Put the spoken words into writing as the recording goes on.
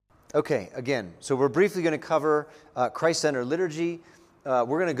Okay, again, so we're briefly going to cover Christ-centered liturgy. We're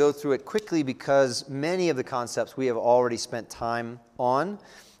going to go through it quickly because many of the concepts we have already spent time on.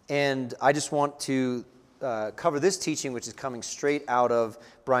 And I just want to cover this teaching, which is coming straight out of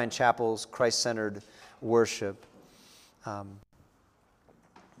Brian Chappell's Christ-centered worship.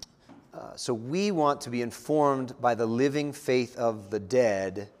 So we want to be informed by the living faith of the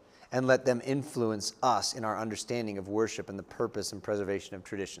dead and let them influence us in our understanding of worship and the purpose and preservation of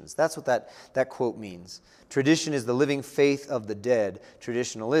traditions. That's what that quote means. Tradition is the living faith of the dead.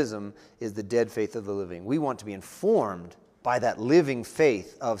 Traditionalism is the dead faith of the living. We want to be informed by that living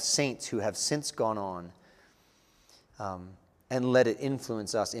faith of saints who have since gone on, and let it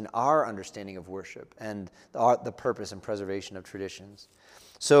influence us in our understanding of worship and the purpose and preservation of traditions.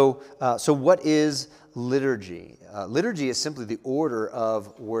 So what is liturgy? Liturgy is simply the order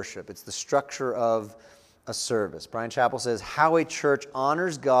of worship. It's the structure of a service. Brian Chappell says, how a church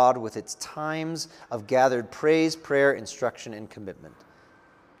honors God with its times of gathered praise, prayer, instruction, and commitment.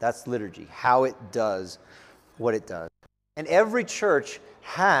 That's liturgy, how it does what it does. And every church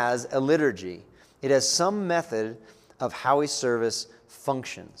has a liturgy. It has some method of how a service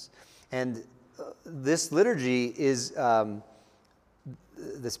functions. And this liturgy is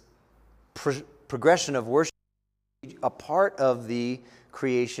this progression of worship, a part of the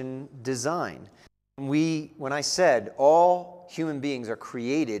creation design. When I said all human beings are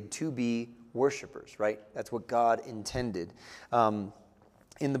created to be worshipers, right? That's what God intended.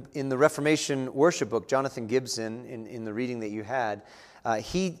 In the Reformation worship book, Jonathan Gibson, in the reading that you had,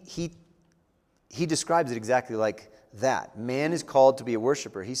 he describes it exactly like that. Man is called to be a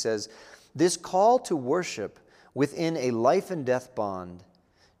worshiper. He says, this call to worship within a life and death bond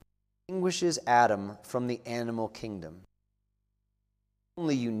distinguishes Adam from the animal kingdom.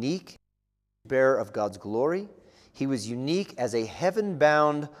 Only unique, bearer of God's glory, he was unique as a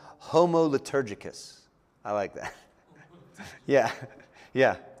heaven-bound homo liturgicus. I like that.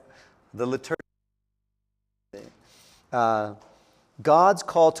 Yeah. The liturgy. God's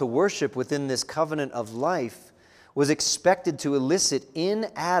call to worship within this covenant of life was expected to elicit in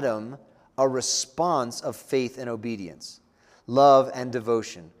Adam a response of faith and obedience, love and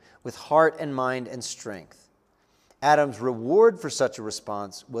devotion, with heart and mind and strength. Adam's reward for such a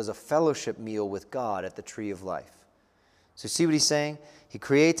response was a fellowship meal with God at the tree of life. So see what he's saying? He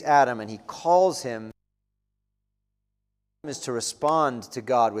creates Adam and he calls him is to respond to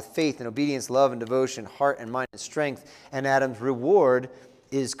God with faith and obedience, love and devotion, heart and mind and strength. And Adam's reward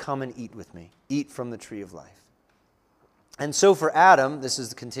is come and eat with me. Eat from the tree of life. And so for Adam, this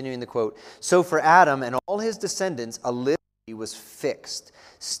is continuing the quote, so for Adam and all his descendants, a liturgy was fixed,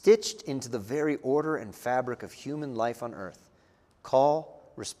 stitched into the very order and fabric of human life on earth.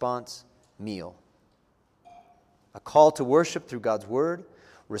 Call, response, meal. A call to worship through God's word,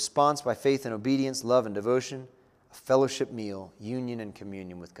 response by faith and obedience, love and devotion, a fellowship meal, union and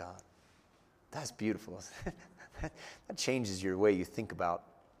communion with God. That's beautiful. That changes your way you think about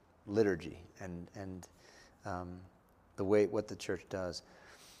liturgy and the way what the church does.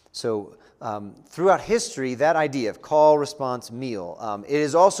 So throughout history, that idea of call, response, meal, it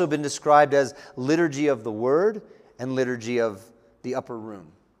has also been described as liturgy of the word and liturgy of the upper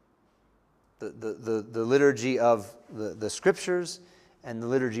room. The liturgy of the scriptures and the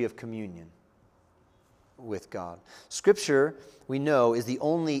liturgy of communion with God. Scripture, we know, is the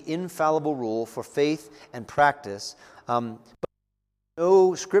only infallible rule for faith and practice, but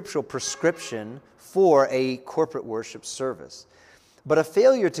no scriptural prescription for a corporate worship service. But a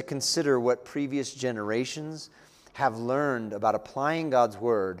failure to consider what previous generations have learned about applying God's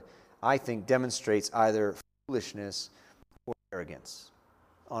word, I think, demonstrates either foolishness or arrogance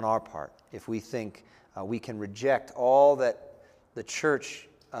on our part. If we think we can reject all that the church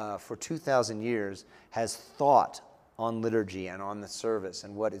for 2,000 years has thought on liturgy and on the service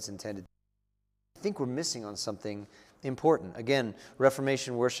and what it's intended, I think we're missing on something important. Again,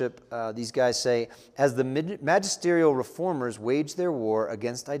 Reformation worship, these guys say, as the magisterial reformers waged their war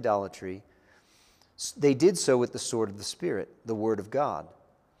against idolatry, they did so with the sword of the Spirit, the Word of God.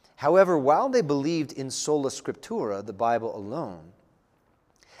 However, while they believed in sola scriptura, the Bible alone,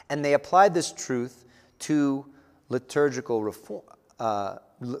 and they applied this truth to liturgical reform,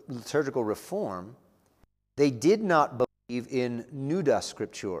 they did not believe in nuda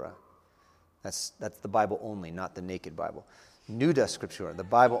scriptura. That's the Bible only, not the naked Bible. Nuda scriptura, the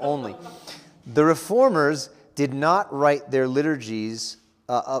Bible only. The reformers did not write their liturgies.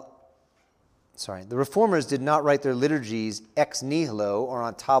 The reformers did not write their liturgies ex nihilo or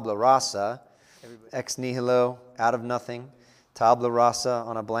on tabula rasa. Ex nihilo, out of nothing. Tabula rasa,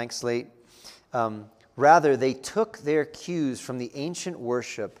 on a blank slate. Rather, they took their cues from the ancient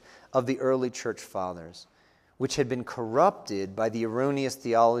worship of the early church fathers, which had been corrupted by the erroneous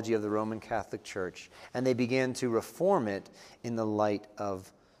theology of the Roman Catholic Church, and they began to reform it in the light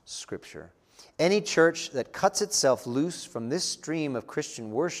of Scripture. Any church that cuts itself loose from this stream of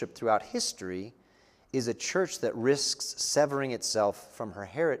Christian worship throughout history is a church that risks severing itself from her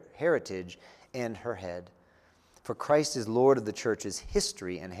heritage and her head. For Christ is Lord of the church's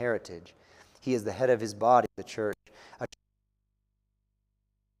history and heritage. He is the head of his body, the church.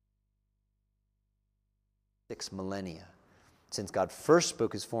 6 millennia since God first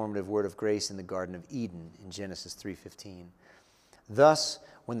spoke his formative word of grace in the Garden of Eden in Genesis 3:15. Thus,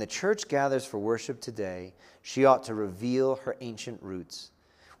 when the church gathers for worship today, she ought to reveal her ancient roots.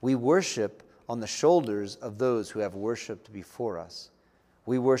 We worship on the shoulders of those who have worshiped before us.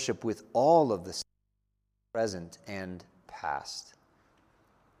 We worship with all of the present and past.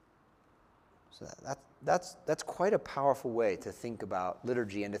 So that's quite a powerful way to think about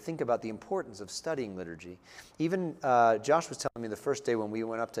liturgy and to think about the importance of studying liturgy. Even Josh was telling me the first day when we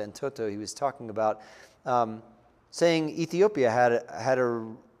went up to Entoto, he was talking about saying Ethiopia had a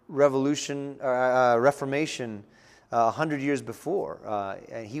reformation 100 years before.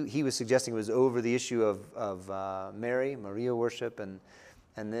 And he was suggesting it was over the issue of Maria worship and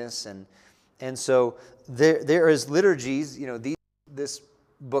this. And so there is liturgies, this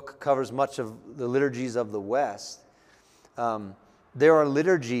book covers much of the liturgies of the West. There are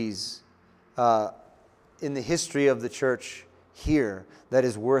liturgies in the history of the church here that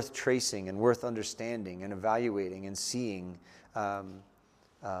is worth tracing and worth understanding and evaluating and seeing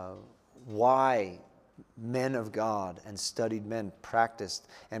why men of God and studied men practiced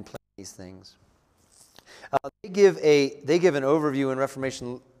and planned these things. They give an overview in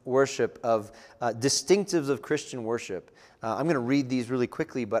Reformation worship of distinctives of Christian worship. I'm going to read these really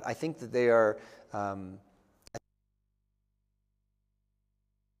quickly, but I think that they are, and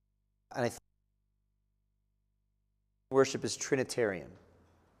I think worship is Trinitarian.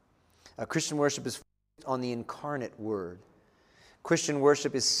 Christian worship is focused on the incarnate Word. Christian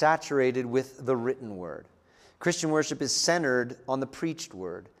worship is saturated with the written Word. Christian worship is centered on the preached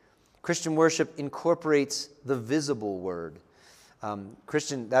Word. Christian worship incorporates the visible Word.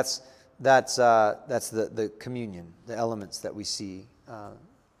 Christian, that's the communion, the elements that we see.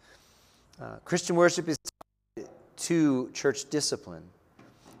 Christian worship is tied to church discipline.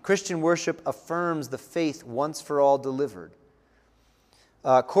 Christian worship affirms the faith once for all delivered.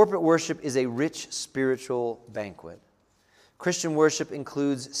 Corporate worship is a rich spiritual banquet. Christian worship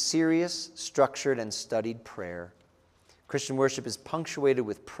includes serious, structured, and studied prayer. Christian worship is punctuated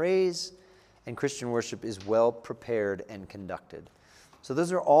with praise, and Christian worship is well prepared and conducted. So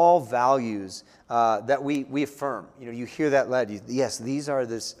those are all values that we affirm. You hear that led. Yes, these are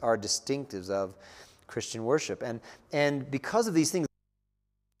distinctives of Christian worship. And because of these things,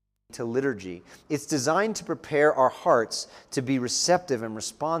 to liturgy, it's designed to prepare our hearts to be receptive and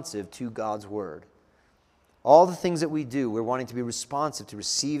responsive to God's Word. All the things that we do, we're wanting to be responsive to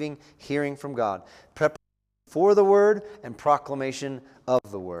receiving, hearing from God. Preparation for the Word and proclamation of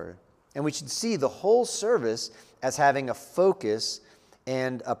the Word. And we should see the whole service as having a focus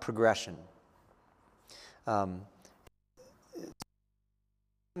and a progression.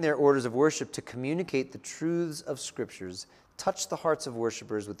 Their orders of worship to communicate the truths of Scriptures, touch the hearts of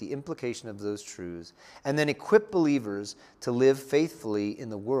worshipers with the implication of those truths, and then equip believers to live faithfully in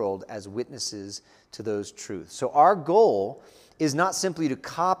the world as witnesses to those truths. So our goal is not simply to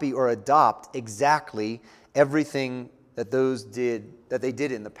copy or adopt exactly everything that they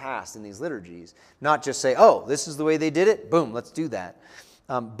did in the past in these liturgies. Not just say, oh, this is the way they did it, boom, let's do that.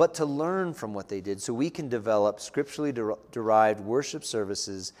 But to learn from what they did so we can develop scripturally derived worship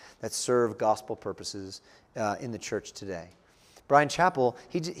services that serve gospel purposes in the church today. Brian Chappell,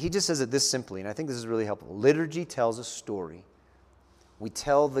 he just says it this simply, and I think this is really helpful. Liturgy tells a story. We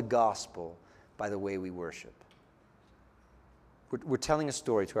tell the gospel by the way we worship. We're telling a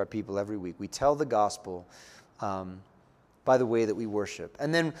story to our people every week. We tell the gospel by the way that we worship.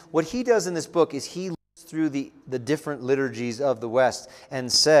 And then what he does in this book is he looks through the different liturgies of the West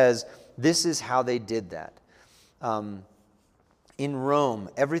and says, this is how they did that. In Rome,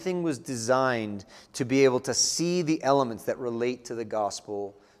 everything was designed to be able to see the elements that relate to the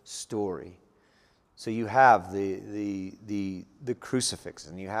gospel story. So you have the crucifix,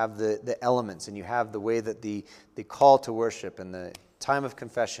 and you have the elements, and you have the way that the call to worship, and the time of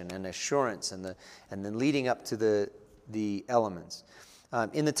confession, and assurance, and then leading up to the elements.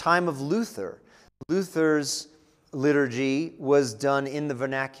 In the time of Luther, Luther's liturgy was done in the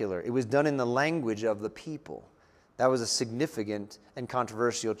vernacular. It was done in the language of the people. That was a significant and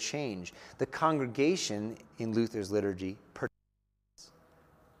controversial change. The congregation in Luther's liturgy participates.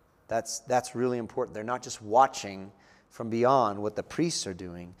 That's really important. They're not just watching from beyond what the priests are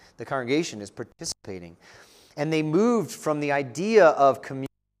doing. The congregation is participating. And they moved from the idea of communion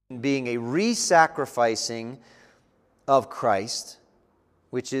being a re-sacrificing of Christ,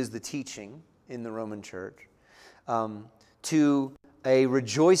 which is the teaching in the Roman Church, to a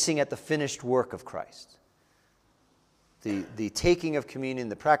rejoicing at the finished work of Christ. The taking of communion,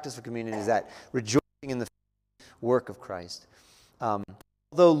 the practice of communion is that rejoicing in the work of Christ.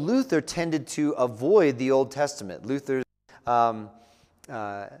 Although Luther tended to avoid the Old Testament, Luther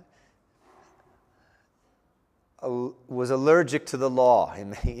was allergic to the law,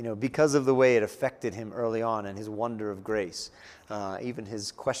 because of the way it affected him early on and his wonder of grace, even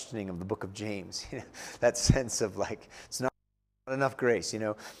his questioning of the book of James, that sense of it's not enough grace,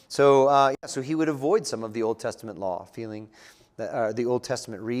 So he would avoid some of the Old Testament law, feeling that the Old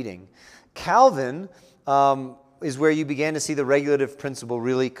Testament reading. Calvin is where you began to see the regulative principle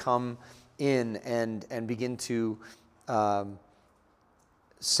really come in and begin to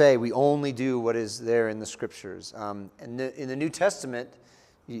say we only do what is there in the Scriptures. And in the New Testament,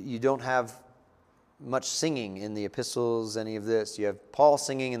 you don't have much singing in the epistles, any of this. You have Paul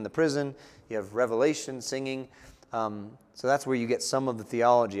singing in the prison. You have Revelation singing. So that's where you get some of the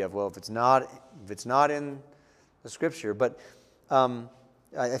theology of, if it's not in the Scripture. But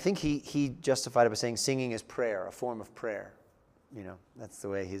I think he justified it by saying singing is prayer, a form of prayer. That's the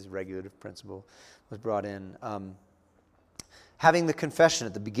way his regulative principle was brought in. Having the confession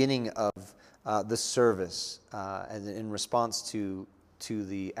at the beginning of the service and in response to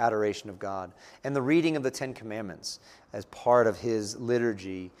the adoration of God, and the reading of the Ten Commandments as part of his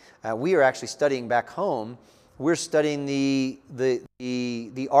liturgy. We are actually studying back home. We're studying the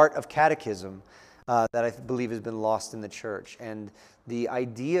art of catechism that I believe has been lost in the church, and the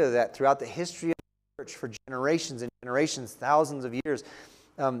idea that throughout the history of the church for generations and generations, thousands of years,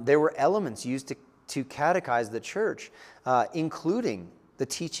 there were elements used to catechize the church, including the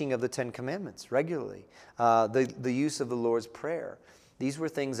teaching of the Ten Commandments regularly, the use of the Lord's Prayer. These were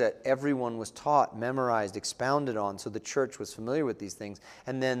things that everyone was taught, memorized, expounded on, so the church was familiar with these things,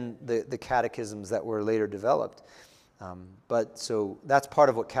 and then the catechisms that were later developed. So that's part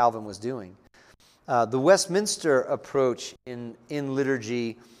of what Calvin was doing. The Westminster approach in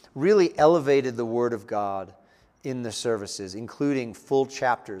liturgy really elevated the Word of God in the services, including full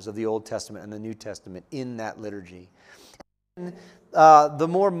chapters of the Old Testament and the New Testament in that liturgy. And, the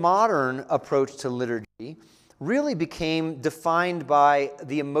more modern approach to liturgy really became defined by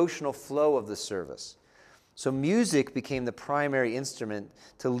the emotional flow of the service. So music became the primary instrument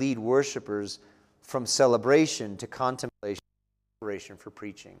to lead worshipers from celebration to contemplation, preparation for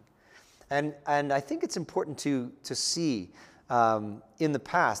preaching. And I think it's important to see in the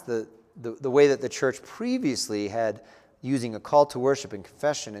past the way that the church previously had using a call to worship and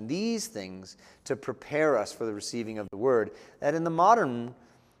confession and these things to prepare us for the receiving of the word, that in the modern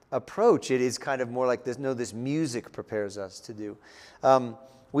approach it is kind of more like this music prepares us to do.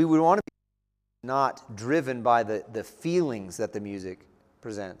 We would want to be not driven by the feelings that the music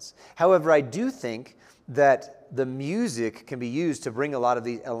presents. However, I do think that the music can be used to bring a lot of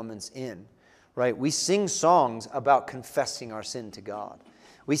these elements in, right? We sing songs about confessing our sin to God.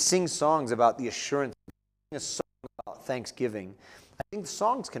 We sing songs about the assurance. We sing a song about thanksgiving. I think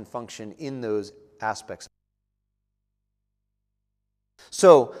songs can function in those aspects.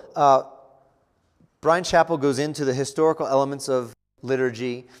 So, Brian Chappell goes into the historical elements of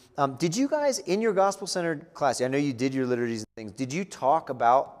liturgy. Did you guys, in your gospel-centered class, I know you did your liturgies and things, did you talk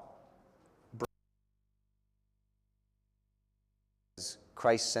about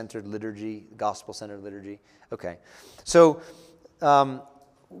Christ-centered liturgy, gospel-centered liturgy? Okay. So,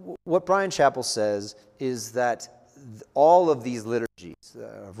 what Brian Chappell says is that all of these liturgies,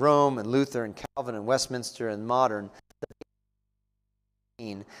 of Rome and Luther and Calvin and Westminster and modern,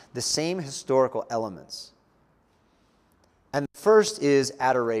 the same historical elements. And the first is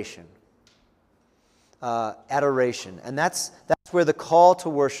adoration. Adoration. And that's where the call to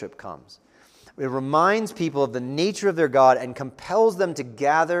worship comes. It reminds people of the nature of their God and compels them to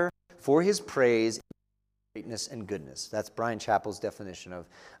gather for His praise, greatness, and goodness. That's Brian Chappell's definition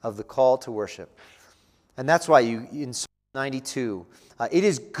of the call to worship. And that's why in Psalm 92, it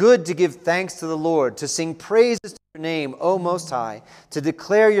is good to give thanks to the Lord, to sing praises to your name, O Most High, to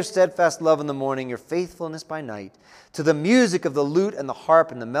declare your steadfast love in the morning, your faithfulness by night, to the music of the lute and the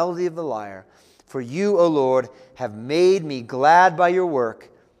harp and the melody of the lyre. For you, O Lord, have made me glad by your work.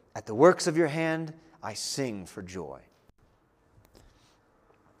 At the works of your hand, I sing for joy.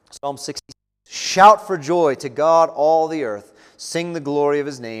 Psalm 60 Shout for joy to God, all the earth. Sing the glory of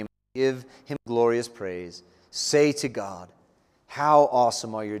his name. Give him glorious praise. Say to God, how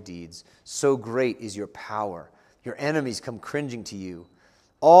awesome are your deeds. So great is your power. Your enemies come cringing to you.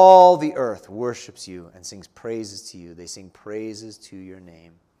 All the earth worships you and sings praises to you. They sing praises to your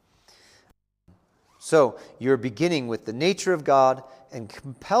name. So you're beginning with the nature of God and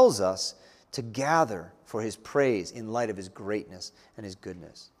compels us to gather for his praise in light of his greatness and his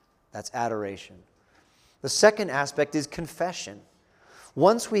goodness. That's adoration. The second aspect is confession.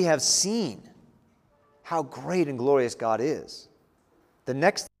 Once we have seen how great and glorious God is, the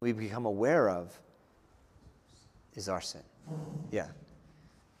next thing we become aware of is our sin. Yeah.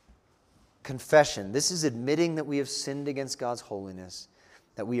 Confession. This is admitting that we have sinned against God's holiness,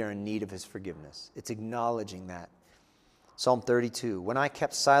 that we are in need of his forgiveness. It's acknowledging that. Psalm 32, when I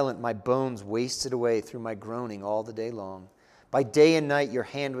kept silent, my bones wasted away through my groaning all the day long. By day and night your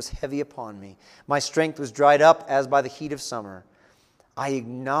hand was heavy upon me. My strength was dried up as by the heat of summer. I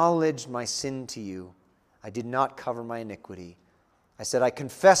acknowledged my sin to you. I did not cover my iniquity. I said, I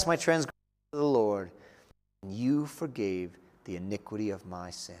confess my transgression to the Lord, and you forgave the iniquity of my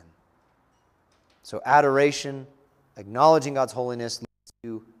sin. So adoration, acknowledging God's holiness, leads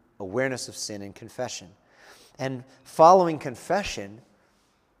to awareness of sin and confession. And following confession,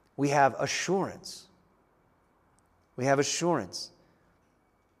 we have assurance. We have assurance.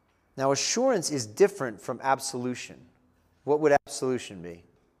 Now, assurance is different from absolution. What would absolution be?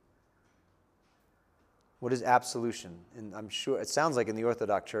 What is absolution? And I'm sure it sounds like in the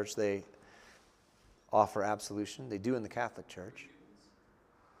Orthodox Church they offer absolution. They do in the Catholic Church.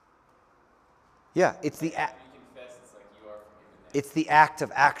 Yeah, it's the act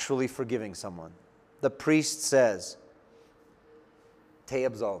of actually forgiving someone. The priest says, Te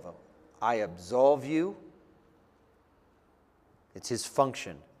absolvo. I absolve you. It's his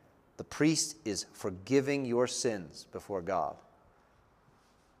function. The priest is forgiving your sins before God.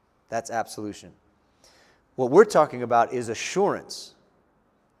 That's absolution. What we're talking about is assurance.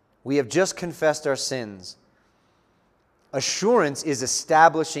 We have just confessed our sins. Assurance is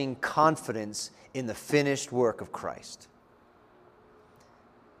establishing confidence in the finished work of Christ.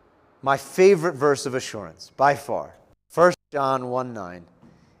 My favorite verse of assurance, by far, 1 John 1:9.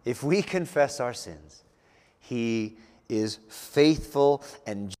 If we confess our sins, he is faithful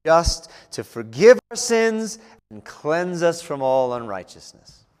and just to forgive our sins and cleanse us from all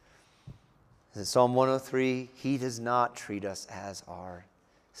unrighteousness. In Psalm 103, he does not treat us as our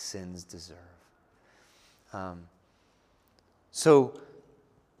sins deserve. So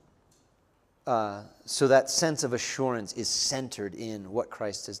that sense of assurance is centered in what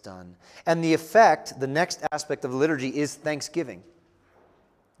Christ has done. And the effect, the next aspect of liturgy, is thanksgiving.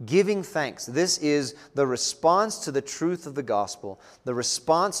 Giving thanks. This is the response to the truth of the gospel, the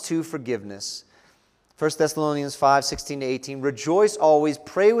response to forgiveness. 1 Thessalonians 5:16-18, rejoice always,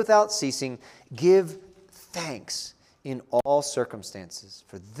 pray without ceasing, give thanks in all circumstances,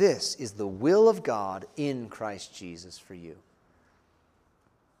 for this is the will of God in Christ Jesus for you.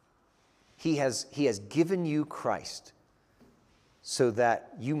 He has given you Christ so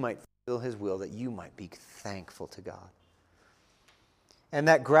that you might fulfill his will, that you might be thankful to God. And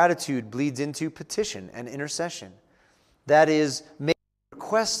that gratitude bleeds into petition and intercession. That is, making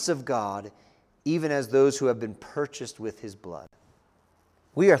requests of God, even as those who have been purchased with his blood.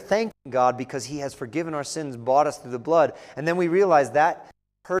 We are thanking God because he has forgiven our sins, bought us through the blood, and then we realize that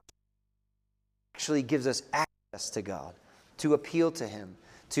purchase actually gives us access to God, to appeal to him,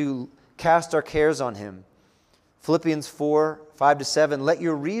 to cast our cares on him. Philippians 4:5-7, let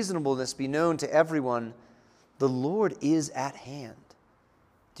your reasonableness be known to everyone. The Lord is at hand.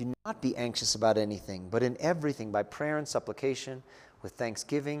 Do not be anxious about anything, but in everything, by prayer and supplication, with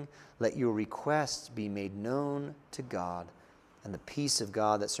thanksgiving, let your requests be made known to God, and the peace of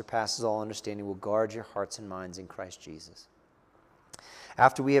God that surpasses all understanding will guard your hearts and minds in Christ Jesus.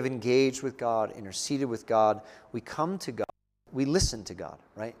 After we have engaged with God, interceded with God, we come to God, we listen to God,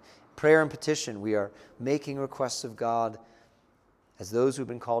 right? Prayer and petition, we are making requests of God as those who've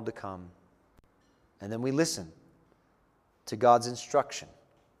been called to come. And then we listen to God's instruction.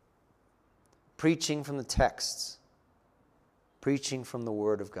 Preaching from the texts, preaching from the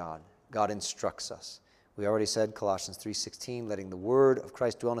Word of God. God instructs us. We already said, Colossians 3:16, letting the Word of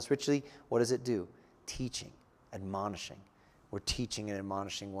Christ dwell in us richly. What does it do? Teaching, admonishing. We're teaching and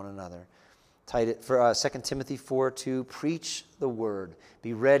admonishing one another. 2 Timothy 4:2, preach the Word.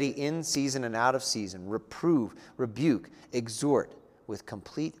 Be ready in season and out of season. Reprove, rebuke, exhort with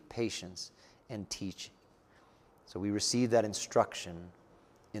complete patience and teaching. So we receive that instruction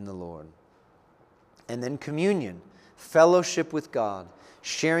in the Lord. And then communion, fellowship with God,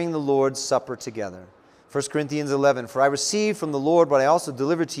 sharing the Lord's Supper together. 1 Corinthians 11, for I received from the Lord what I also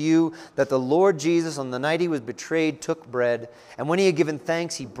delivered to you, that the Lord Jesus, on the night he was betrayed, took bread, and when he had given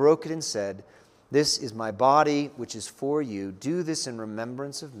thanks, he broke it and said, this is my body, which is for you. Do this in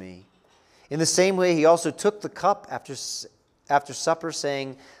remembrance of me. In the same way, he also took the cup after supper,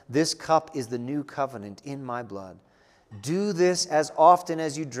 saying, this cup is the new covenant in my blood. Do this as often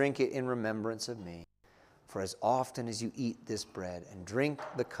as you drink it in remembrance of me. For as often as you eat this bread and drink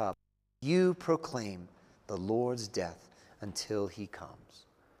the cup, you proclaim the Lord's death until he comes.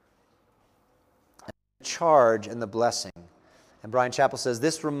 And the charge and the blessing. And Brian Chappell says,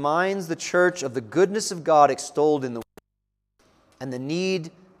 this reminds the church of the goodness of God extolled in the word, and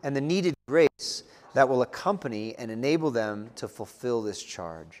the needed grace that will accompany and enable them to fulfill this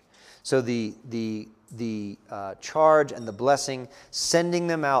charge. So the charge and the blessing, sending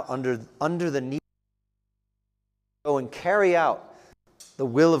them out under the need to go and carry out the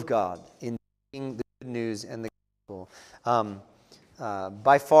will of God in bringing the good news and the gospel.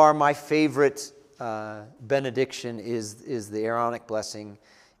 By far, my favorite benediction is the Aaronic blessing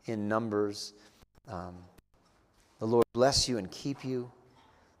in Numbers. The Lord bless you and keep you.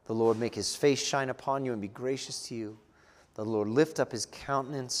 The Lord make his face shine upon you and be gracious to you. The Lord lift up his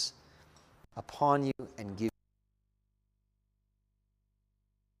countenance upon you and give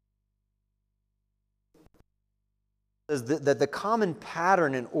that the common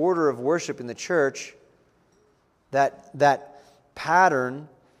pattern and order of worship in the church, that pattern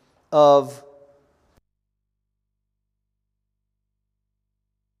of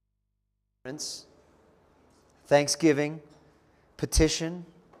thanksgiving, petition,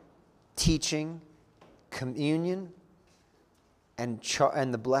 teaching, communion, and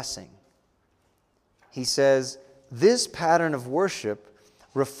the blessing. He says, this pattern of worship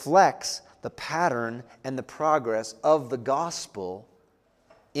reflects the pattern and the progress of the gospel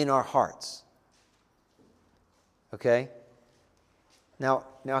in our hearts. Okay? Now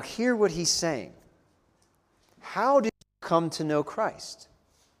hear what he's saying. How did you come to know Christ?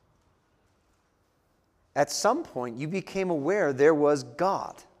 At some point, you became aware there was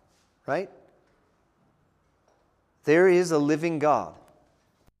God, right? There is a living God.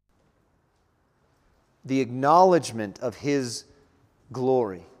 The acknowledgement of his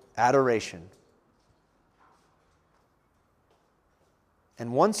glory, adoration.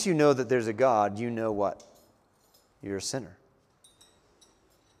 And once you know that there's a God, you know what? You're a sinner.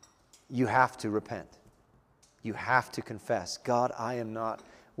 You have to repent. You have to confess, God, I am not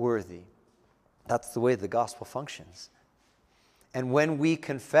worthy. That's the way the gospel functions. And when we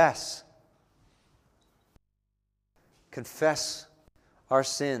confess our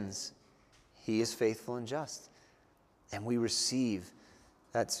sins, he is faithful and just. And we receive.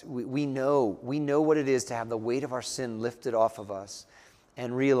 We know what it is to have the weight of our sin lifted off of us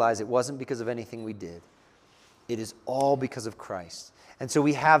and realize it wasn't because of anything we did. It is all because of Christ. And so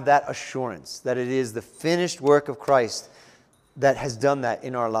we have that assurance that it is the finished work of Christ that has done that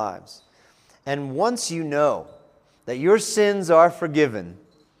in our lives. And once you know that your sins are forgiven,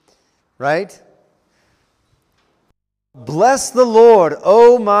 right? Bless the Lord,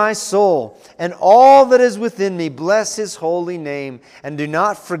 O my soul, and all that is within me. Bless his holy name, and do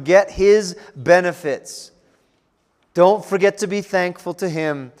not forget his benefits. Don't forget to be thankful to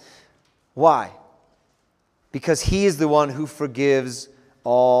him. Why? Because he is the one who forgives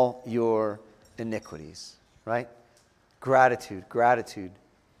all your iniquities, right? Gratitude.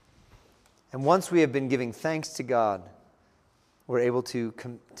 And once we have been giving thanks to God, we're able to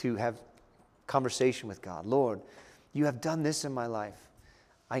have conversation with God. Lord, you have done this in my life.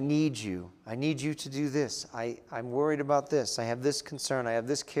 I need you. I need you to do this. I'm worried about this. I have this concern. I have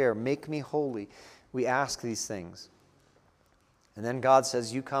this care. Make me holy. We ask these things. And then God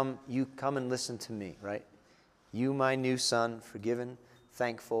says, you come and listen to me, right? You, my new son, forgiven,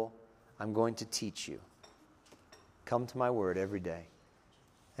 thankful, I'm going to teach you. Come to my word every day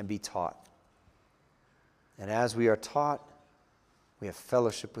and be taught. And as we are taught, we have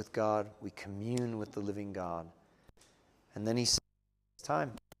fellowship with God. We commune with the living God. And then he says, it's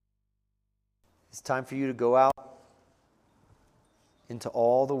time. It's time for you to go out into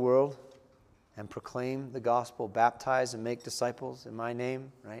all the world and proclaim the gospel, baptize and make disciples in my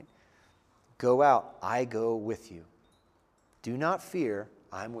name, right? Go out. I go with you. Do not fear.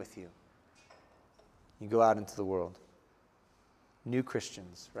 I'm with you. You go out into the world. New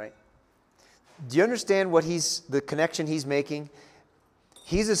Christians, right? Do you understand what the connection he's making?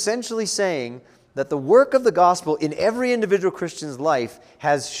 He's essentially saying that the work of the gospel in every individual Christian's life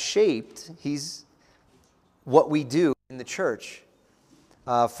has shaped what we do in the church.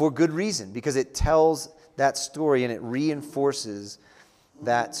 for good reason, because it tells that story and it reinforces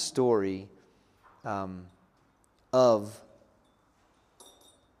that story of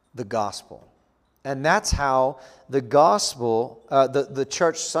the gospel. And that's how the gospel, the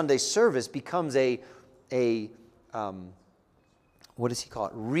church Sunday service becomes what does he call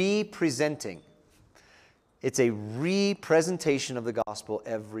it? Representing. It's a representation of the gospel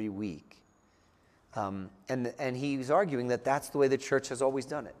every week. And he's arguing that that's the way the church has always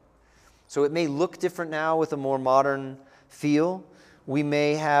done it. So it may look different now with a more modern feel. We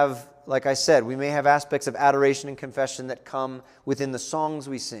may have, like I said, we may have aspects of adoration and confession that come within the songs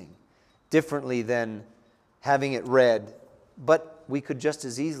we sing, differently than having it read. But we could just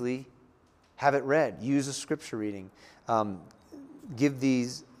as easily have it read, use a scripture reading, give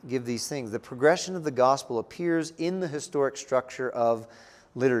these things. The progression of the gospel appears in the historic structure of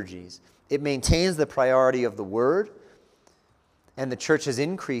liturgies. It maintains the priority of the word, and the church has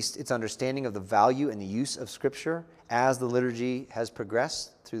increased its understanding of the value and the use of Scripture as the liturgy has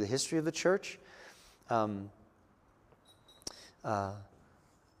progressed through the history of the church. And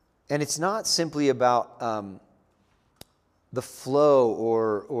it's not simply about the flow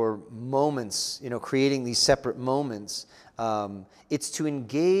or moments, creating these separate moments. It's to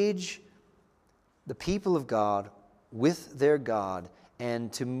engage the people of God with their God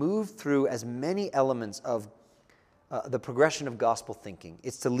and to move through as many elements of the progression of gospel thinking.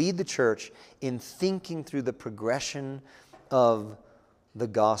 It's to lead the church in thinking through the progression of the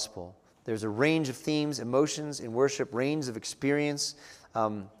gospel. There's a range of themes, emotions in worship, range of experience.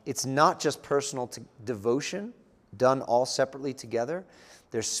 It's not just personal devotion, done all separately together.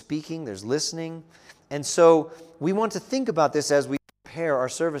 There's speaking, there's listening. And so we want to think about this as we prepare our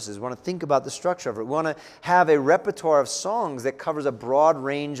services. We want to think about the structure of it. We want to have a repertoire of songs that covers a broad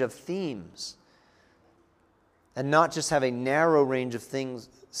range of themes, and not just have a narrow range of themes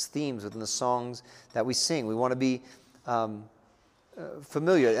within the songs that we sing. We want to be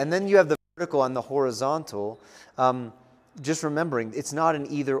familiar. And then you have the vertical and the horizontal. Just remembering, it's not an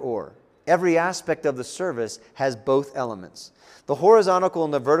either or. Every aspect of the service has both elements. The horizontal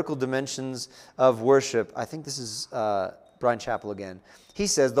and the vertical dimensions of worship, I think this is Brian Chappell again. He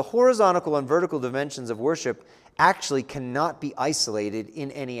says, the horizontal and vertical dimensions of worship actually cannot be isolated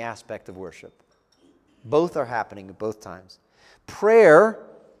in any aspect of worship. Both are happening at both times. Prayer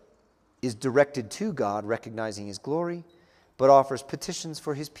is directed to God, recognizing His glory, but offers petitions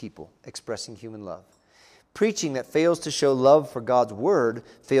for His people, expressing human love. Preaching that fails to show love for God's word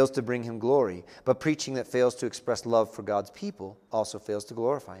fails to bring Him glory, but preaching that fails to express love for God's people also fails to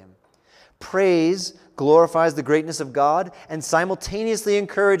glorify Him. Praise glorifies the greatness of God and simultaneously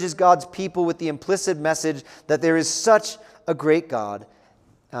encourages God's people with the implicit message that there is such a great God,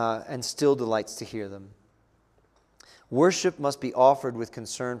 and still delights to hear them. Worship must be offered with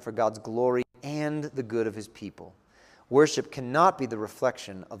concern for God's glory and the good of His people. Worship cannot be the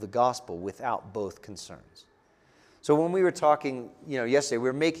reflection of the gospel without both concerns. So when we were talking, yesterday, we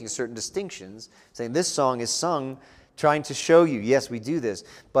were making certain distinctions, saying this song is sung trying to show you, yes, we do this,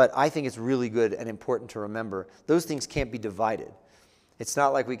 but I think it's really good and important to remember those things can't be divided. It's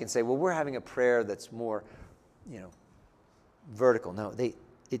not like we can say, well, we're having a prayer that's more, vertical. No,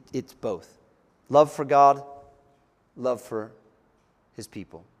 it's both. Love for God, love for His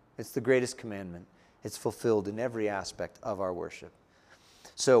people. It's the greatest commandment. It's fulfilled in every aspect of our worship.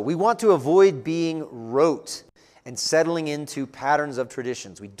 So we want to avoid being rote and settling into patterns of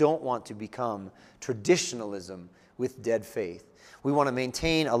traditions. We don't want to become traditionalism with dead faith. We want to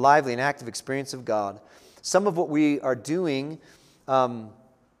maintain a lively and active experience of God. Some of what we are doing... I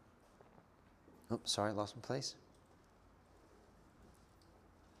lost my place.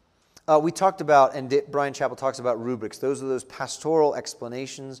 We talked about, and Brian Chappell talks about rubrics. Those are those pastoral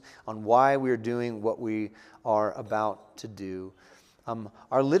explanations on why we are doing what we are about to do.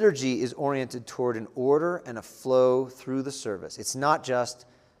 Our liturgy is oriented toward an order and a flow through the service. It's not just,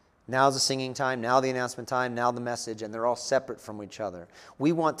 now's the singing time, now the announcement time, now the message, and they're all separate from each other.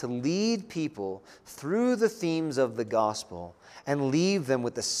 We want to lead people through the themes of the gospel and leave them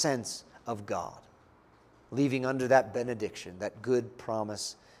with the sense of God, leaving under that benediction, that good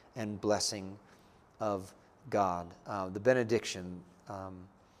promise and blessing of God. The benediction,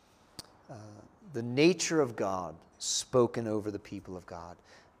 the nature of God spoken over the people of God.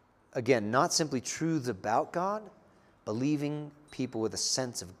 Again, not simply truths about God, but leaving people with a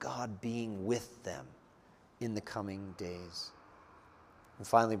sense of God being with them in the coming days. And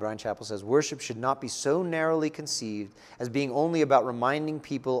finally, Brian Chappell says, worship should not be so narrowly conceived as being only about reminding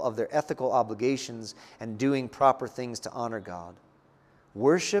people of their ethical obligations and doing proper things to honor God.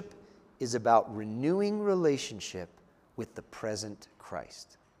 Worship is about renewing relationship with the present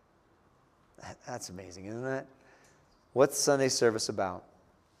Christ. That's amazing, isn't it? What's Sunday service about?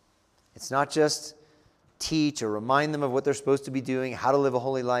 It's not just teach or remind them of what they're supposed to be doing, how to live a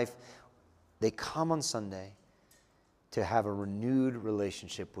holy life. They come on Sunday to have a renewed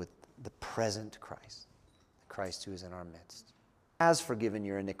relationship with the present Christ, the Christ who is in our midst. Has forgiven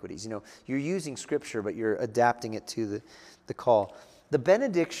your iniquities. You're using Scripture, but you're adapting it to the call. The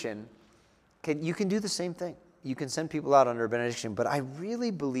benediction, you can do the same thing. You can send people out under a benediction, but I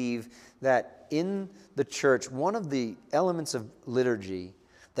really believe that in the church, one of the elements of liturgy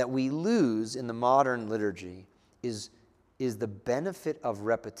that we lose in the modern liturgy is the benefit of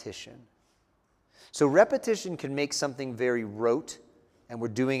repetition. So repetition can make something very rote, and we're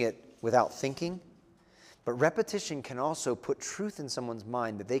doing it without thinking, but repetition can also put truth in someone's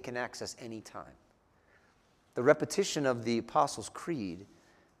mind that they can access anytime. The repetition of the Apostles' Creed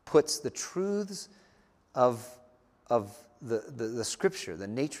puts the truths of the Scripture, the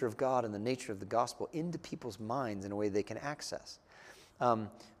nature of God and the nature of the gospel into people's minds in a way they can access.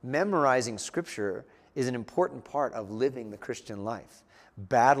 Memorizing Scripture is an important part of living the Christian life,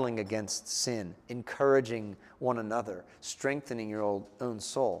 battling against sin, encouraging one another, strengthening your own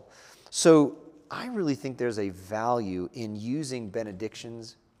soul. So I really think there's a value in using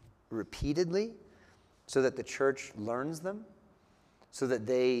benedictions repeatedly so that the church learns them, so that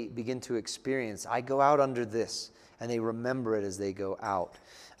they begin to experience, I go out under this, and they remember it as they go out.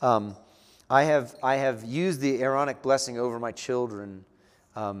 I have used the Aaronic blessing over my children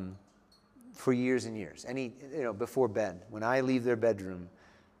for years and years. Before bed, when I leave their bedroom,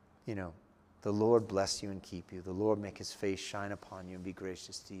 the Lord bless you and keep you. The Lord make his face shine upon you and be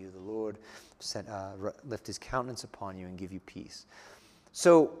gracious to you. The Lord lift his countenance upon you and give you peace.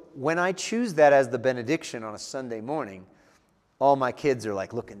 So when I choose that as the benediction on a Sunday morning, all my kids are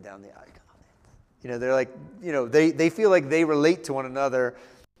like looking down the aisle. They're like, they feel like they relate to one another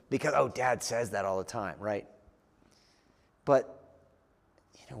because, Dad says that all the time, right? But,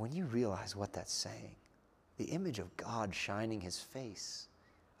 when you realize what that's saying, the image of God shining his face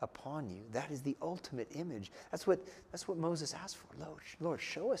upon you, that is the ultimate image. That's what Moses asked for. Lord,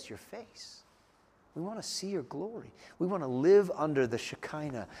 show us your face. We want to see your glory. We want to live under the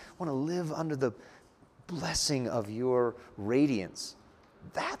Shekinah. We want to live under the blessing of your radiance.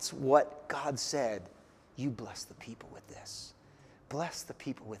 That's what God said. You bless the people with this. Bless the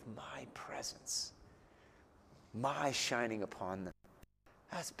people with my presence, my shining upon them.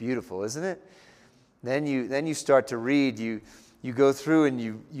 That's beautiful, isn't it? Then you start to read. You go through and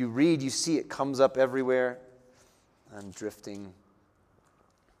you read. You see it comes up everywhere. I'm drifting.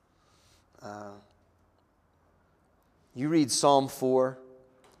 You read Psalm 4.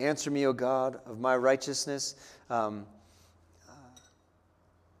 Answer me, O God, of my righteousness. O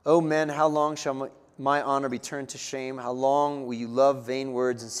men, how long shall my honor be turned to shame? How long will you love vain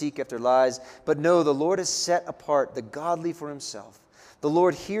words and seek after lies? But no, the Lord has set apart the godly for himself. The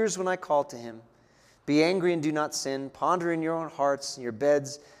Lord hears when I call to him. Be angry and do not sin. Ponder in your own hearts and your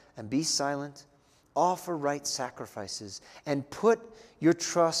beds and be silent. Offer right sacrifices and put your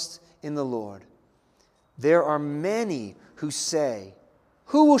trust in the Lord. There are many who say,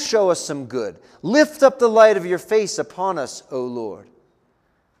 who will show us some good? Lift up the light of your face upon us, O Lord.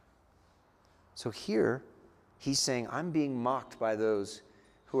 So here, he's saying, I'm being mocked by those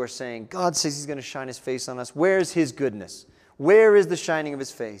who are saying, God says he's going to shine his face on us. Where's his goodness? Where is the shining of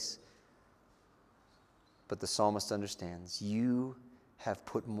his face? But the psalmist understands, you have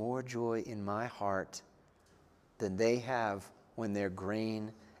put more joy in my heart than they have when their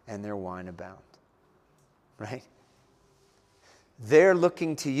grain and their wine abound. Right? They're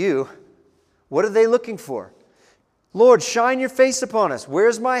looking to you. What are they looking for? Lord, shine your face upon us.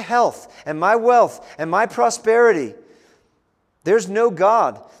 Where's my health and my wealth and my prosperity? There's no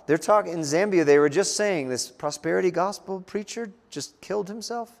God. They're talking in Zambia, they were just saying this prosperity gospel preacher just killed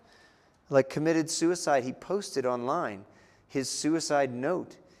himself, committed suicide. He posted online his suicide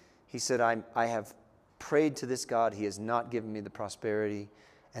note. He said, I have prayed to this God. He has not given me the prosperity,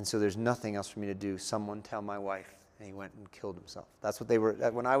 and so there's nothing else for me to do. Someone tell my wife. And he went and killed himself. That's what they were,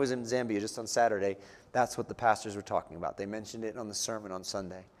 when I was in Zambia just on Saturday, that's what the pastors were talking about. They mentioned it on the sermon on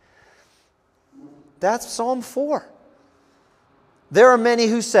Sunday. That's Psalm 4. There are many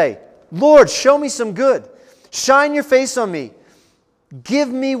who say, Lord, show me some good. Shine your face on me. Give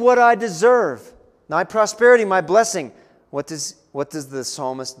me what I deserve. My prosperity, my blessing. What does the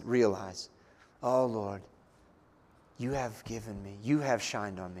psalmist realize? Oh, Lord, you have given me. You have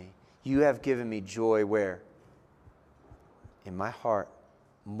shined on me. You have given me joy where? In my heart.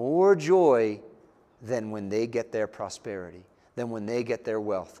 More joy than when they get their prosperity, than when they get their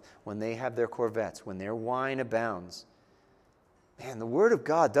wealth, when they have their Corvettes, when their wine abounds. Man, the Word of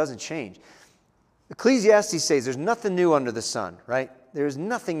God doesn't change. Ecclesiastes says there's nothing new under the sun, right? There's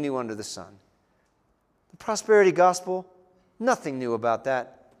nothing new under the sun. The prosperity gospel, nothing new about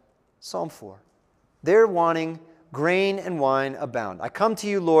that. Psalm 4. They're wanting grain and wine abound. I come to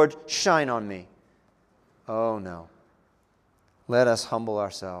you, Lord, shine on me. Oh, no. Let us humble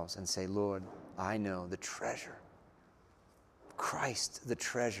ourselves and say, Lord, I know the treasure. Christ, the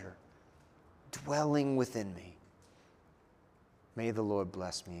treasure, dwelling within me. May the Lord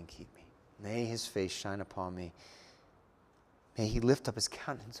bless me and keep me. May his face shine upon me. May he lift up his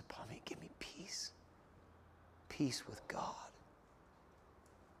countenance upon me and give me peace. Peace with God.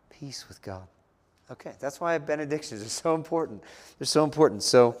 Peace with God. Okay, that's why benedictions are so important. They're so important.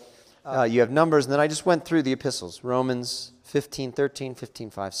 So you have Numbers, and then I just went through the epistles. Romans 15:13,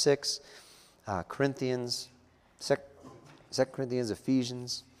 15:5, 6, Corinthians, 2 Corinthians,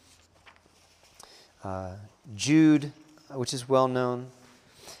 Ephesians, Jude, which is well known.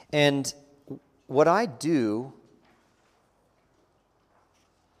 And what I do,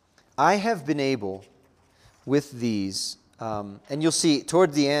 I have been able with these, and you'll see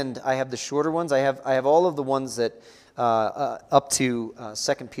toward the end, I have the shorter ones. I have all of the ones that up to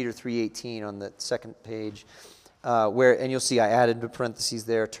 2 Peter 3:18 on the second page, and you'll see I added the parentheses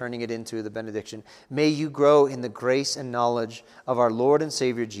there, turning it into the benediction. May you grow in the grace and knowledge of our Lord and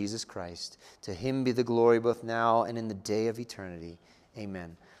Savior Jesus Christ. To him be the glory both now and in the day of eternity.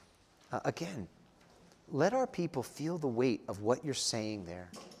 Amen. Again, let our people feel the weight of what you're saying there.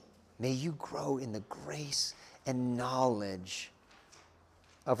 May you grow in the grace and knowledge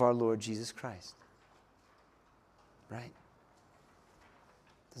of our Lord Jesus Christ. Right?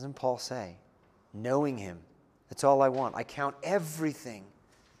 Doesn't Paul say, knowing him, that's all I want. I count everything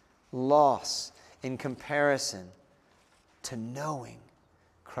loss in comparison to knowing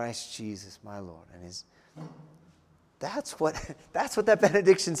Christ Jesus, my Lord. And that's what that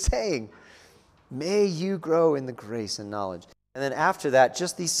benediction's saying. May you grow in the grace and knowledge. And then after that,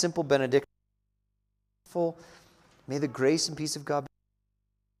 just these simple benedictions. May the grace and peace of God be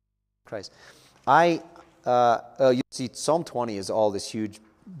with Christ. You see, Psalm 20 is all this huge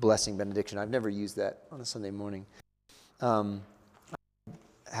blessing benediction. I've never used that on a Sunday morning. I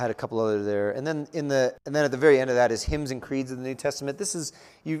had a couple other there, and then at the very end of that is hymns and creeds of the New Testament. This is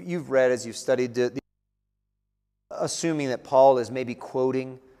you've read as you've studied, assuming that Paul is maybe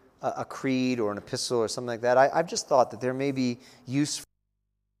quoting a creed or an epistle or something like that. I've just thought that there may be use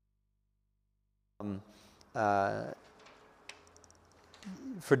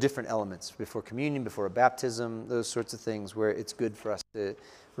for different elements, before communion, before a baptism, those sorts of things, where it's good for us to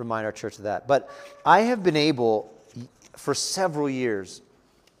remind our church of that. But I have been able, for several years,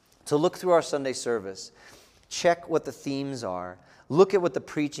 to look through our Sunday service, check what the themes are, look at what the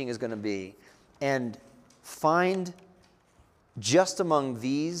preaching is going to be, and find just among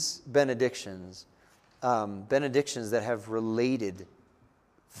these benedictions, benedictions that have related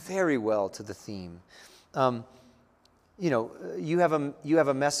very well to the theme. You have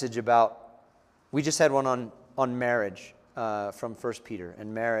a message about, we just had one on marriage from 1 Peter,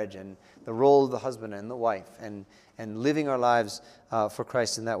 and marriage and the role of the husband and the wife, and living our lives for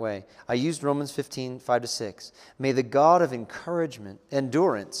Christ in that way. I used Romans 15:5-6. May the God of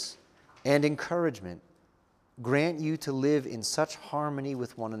endurance and encouragement grant you to live in such harmony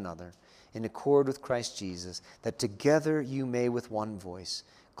with one another, in accord with Christ Jesus, that together you may with one voice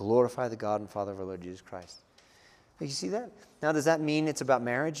glorify the God and Father of our Lord Jesus Christ. You see that? Now, does that mean it's about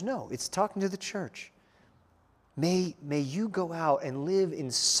marriage? No, it's talking to the church. May you go out and live in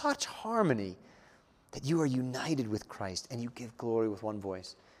such harmony that you are united with Christ and you give glory with one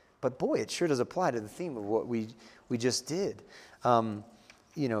voice. But boy, it sure does apply to the theme of what we just did.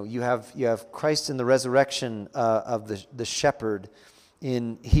 You have Christ in the resurrection of the shepherd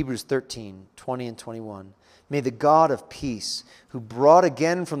in Hebrews 13:20 and 21. May the God of peace, who brought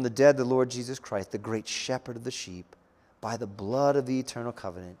again from the dead the Lord Jesus Christ, the great shepherd of the sheep, by the blood of the eternal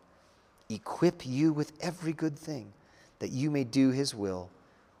covenant, equip you with every good thing, that you may do his will,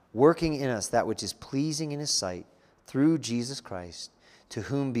 working in us that which is pleasing in his sight, through Jesus Christ, to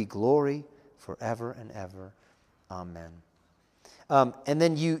whom be glory forever and ever. Amen. And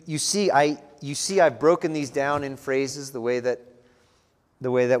then you see I've broken these down in phrases the way that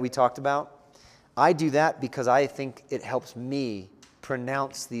we talked about. I do that because I think it helps me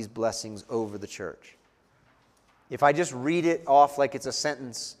pronounce these blessings over the church. If I just read it off like it's a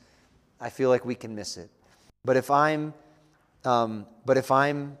sentence, I feel like we can miss it. But if I'm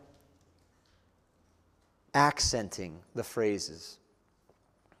accenting the phrases,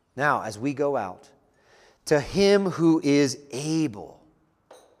 now as we go out, to him who is able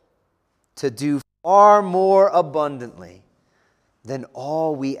to do far more abundantly than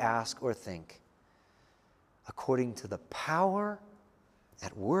all we ask or think, according to the power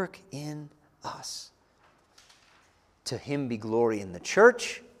at work in us. To him be glory in the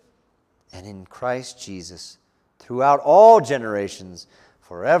church and in Christ Jesus throughout all generations,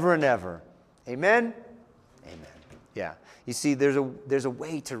 forever and ever. Amen? Amen. Yeah. You see, there's a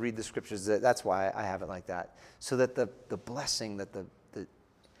way to read the scriptures. That's why I have it like that. So that the blessing, that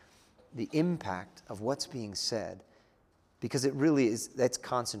the impact of what's being said, because it really is, that's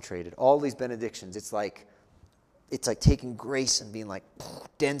concentrated. All these benedictions, it's like taking grace and being like,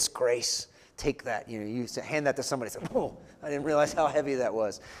 dense grace. Take that, you hand that to somebody, say, oh, I didn't realize how heavy that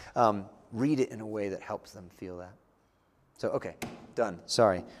was. Read it in a way that helps them feel that. So, okay, done.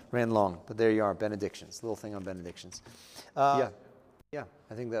 Sorry, ran long, but there you are, benedictions. Little thing on benedictions. Yeah,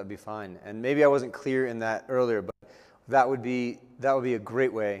 I think that would be fine. And maybe I wasn't clear in that earlier, but that would be a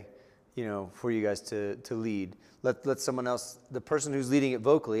great way, for you guys to lead. Let someone else, the person who's leading it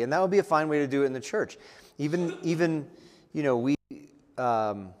vocally, and that would be a fine way to do it in the church. Even we.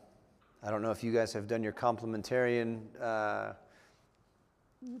 I don't know if you guys have done your complementarian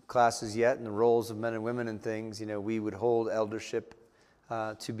classes yet, and the roles of men and women and things. We would hold eldership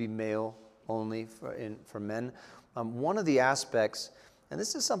to be male only for men. One of the aspects, and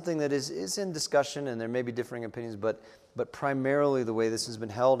this is something that is in discussion, and there may be differing opinions, but primarily the way this has been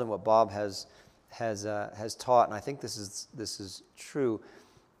held and what Bob has taught, and I think this is true.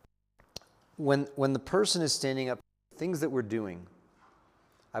 When the person is standing up, things that we're doing,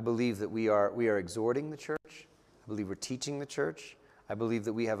 I believe that we are exhorting the church. I believe we're teaching the church. I believe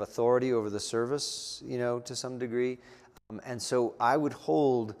that we have authority over the service, to some degree. And so I would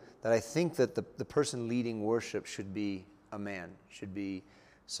hold that I think that the person leading worship should be a man, should be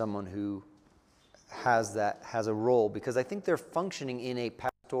someone who has a role, because I think they're functioning in a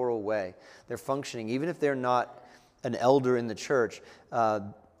pastoral way. They're functioning, even if they're not an elder in the church,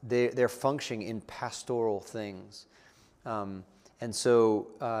 they're functioning in pastoral things. And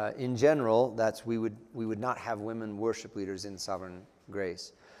so, in general, we would not have women worship leaders in Sovereign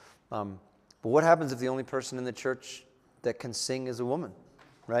Grace. But what happens if the only person in the church that can sing is a woman,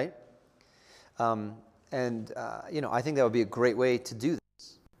 right? I think that would be a great way to do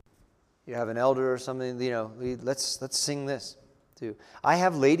this. You have an elder or something, let's sing this too. I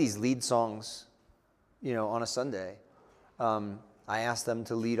have ladies lead songs, on a Sunday. I ask them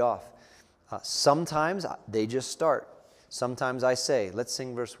to lead off. Sometimes they just start. Sometimes I say, let's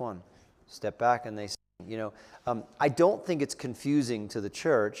sing verse 1. Step back and they sing. I don't think it's confusing to the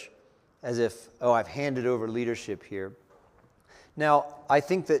church as if, I've handed over leadership here. Now, I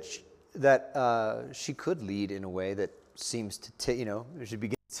think that she could lead in a way that seems to, she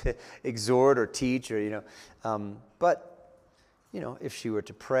begins to exhort or teach or, but, if she were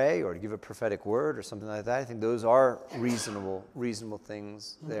to pray or to give a prophetic word or something like that, I think those are reasonable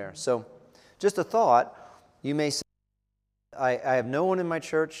things there. So, just a thought, you may say, I have no one in my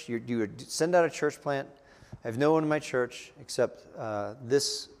church. You would send out a church plant. I have no one in my church except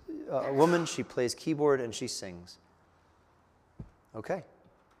this woman. She plays keyboard and she sings. Okay,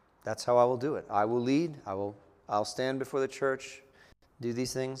 that's how I will do it. I will lead. I'll stand before the church, do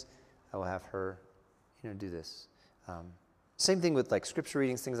these things. I will have her, do this. Same thing with like scripture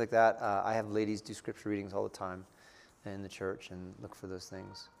readings, things like that. I have ladies do scripture readings all the time in the church and look for those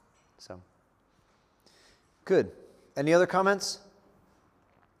things. So, good. Any other comments?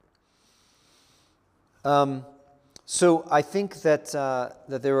 So I think that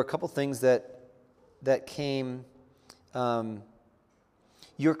there were a couple things that came.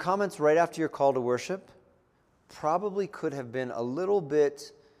 Your comments right after your call to worship probably could have been a little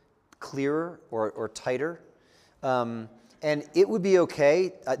bit clearer or tighter, and it would be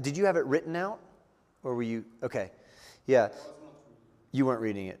okay. Did you have it written out, or were you okay? Yeah, you weren't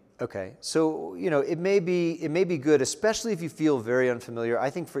reading it. Okay, so it may be good, especially if you feel very unfamiliar. I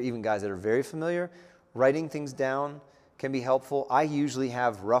think for even guys that are very familiar, writing things down can be helpful. I usually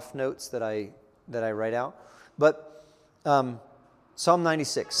have rough notes that I write out. But Psalm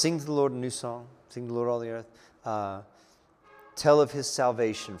 96, sing to the Lord a new song, sing to the Lord all the earth. Tell of His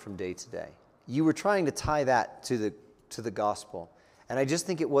salvation from day to day. You were trying to tie that to the gospel, and I just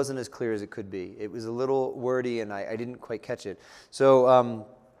think it wasn't as clear as it could be. It was a little wordy, and I didn't quite catch it. So.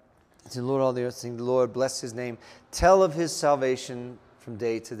 Sing to the Lord all the earth, sing to the Lord, bless His name. Tell of His salvation from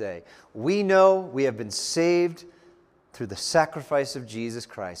day to day. We know we have been saved through the sacrifice of Jesus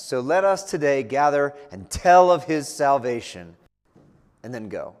Christ. So let us today gather and tell of His salvation, and then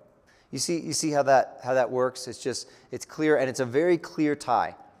go. You see how that works? It's clear, and it's a very clear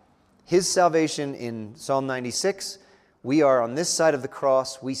tie. His salvation in Psalm 96, we are on this side of the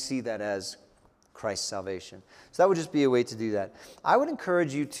cross. We see that as Christ's salvation. So that would just be a way to do that. I would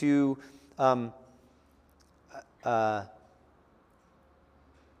encourage you to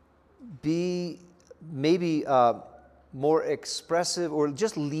be maybe more expressive, or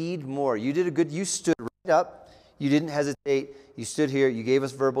just lead more. You stood right up, you didn't hesitate, you stood here, you gave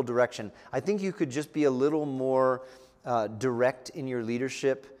us verbal direction. I think you could just be a little more direct in your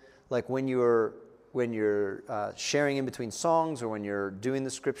leadership, like when you're sharing in between songs, or when you're doing the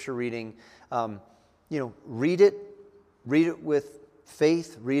scripture reading. Read it with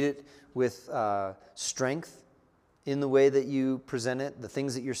faith, read it with strength in the way that you present it, the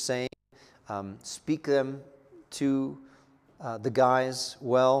things that you're saying. Speak them to the guys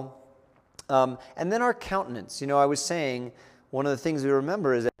well. And then our countenance. I was saying, one of the things we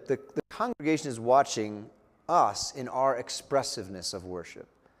remember is that the congregation is watching us in our expressiveness of worship.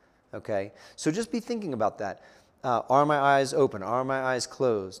 Okay? So just be thinking about that. Are my eyes open? Are my eyes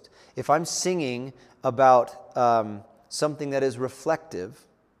closed? If I'm singing about something that is reflective,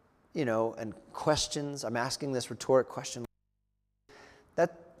 and questions, I'm asking this rhetoric question,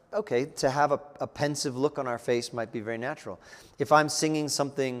 to have a pensive look on our face might be very natural. If I'm singing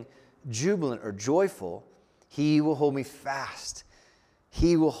something jubilant or joyful, He will hold me fast.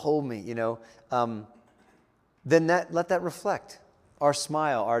 He will hold me, then let that reflect our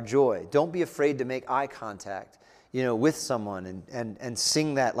smile, our joy. Don't be afraid to make eye contact, with someone and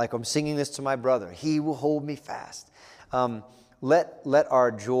sing that like I'm singing this to my brother. He will hold me fast. Let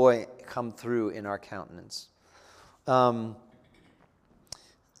our joy come through in our countenance.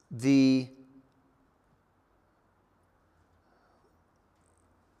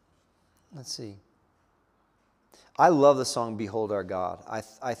 Let's see. I love the song "Behold Our God."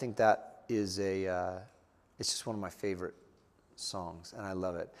 I think that is it's just one of my favorite songs, and I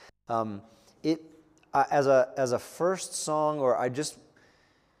love it. As a first song, or I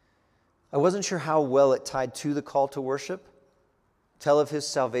wasn't sure how well it tied to the call to worship. Tell of His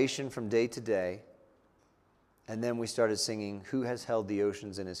salvation from day to day. And then we started singing, "Who has held the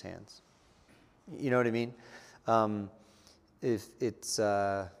oceans in His hands?" You know what I mean? If it's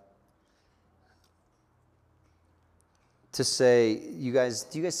to say, do you guys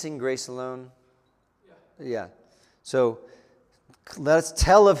sing "Grace Alone"? Yeah. So let's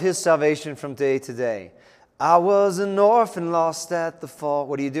tell of His salvation from day to day. I was an orphan lost at the fall.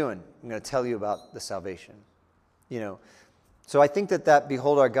 What are you doing? I'm going to tell you about the salvation. So I think that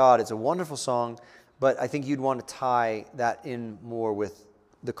 "Behold Our God" is a wonderful song, but I think you'd want to tie that in more with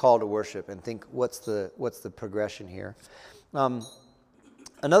the call to worship and think, what's the progression here?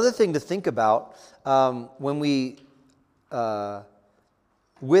 Another thing to think about when we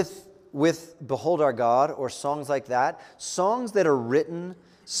with "Behold Our God" or songs like that, songs that are written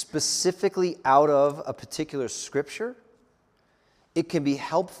specifically out of a particular scripture, it can be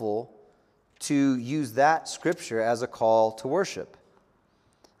helpful to use that scripture as a call to worship.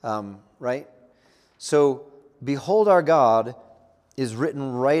 Right? So, "Behold Our God" is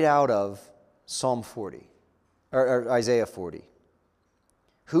written right out of Psalm 40, or Isaiah 40.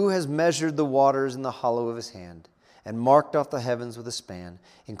 "Who has measured the waters in the hollow of His hand, and marked off the heavens with a span,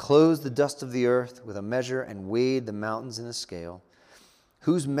 enclosed the dust of the earth with a measure, and weighed the mountains in a scale?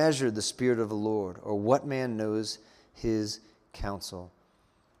 Who's measured the Spirit of the Lord, or what man knows His counsel?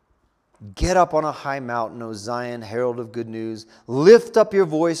 Get up on a high mountain, O Zion, herald of good news. Lift up your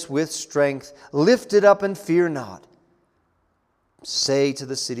voice with strength. Lift it up and fear not. Say to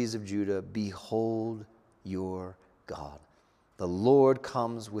the cities of Judah, Behold your God. The Lord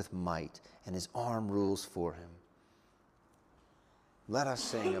comes with might, and His arm rules for Him." Let us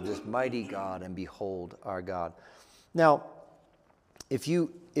sing of this mighty God and behold our God. Now, if you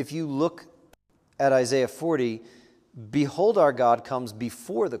look at Isaiah 40, "Behold our God" comes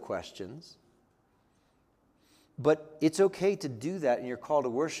before the questions, but it's okay to do that in your call to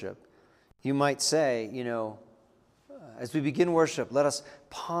worship. You might say, as we begin worship, let us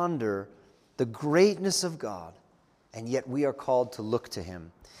ponder the greatness of God, and yet we are called to look to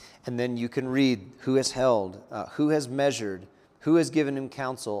Him. And then you can read, "Who has held, who has measured, who has given Him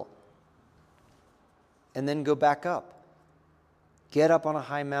counsel," and then go back up. Get up on a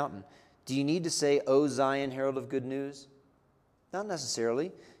high mountain. Do you need to say, "O Zion, herald of good news"? Not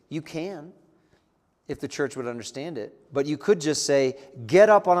necessarily. You can, if the church would understand it. But you could just say, "Get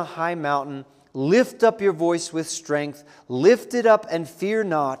up on a high mountain, lift up your voice with strength, lift it up and fear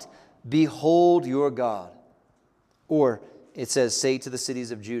not, behold your God." Or it says, "Say to the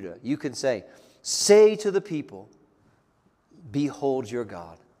cities of Judah." You can say to the people, "Behold your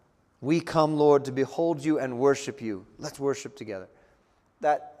God. We come, Lord, to behold you and worship you." Let's worship together.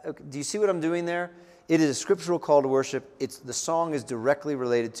 Do you see what I'm doing there? It is a scriptural call to worship. The song is directly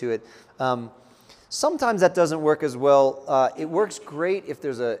related to it. Sometimes that doesn't work as well. It works great if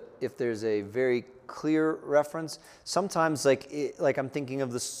there's a very clear reference. Sometimes, like I'm thinking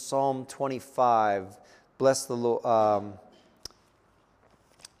of the Psalm 25, bless the Lord.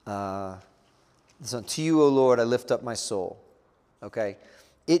 So, to you, O Lord, I lift up my soul. Okay,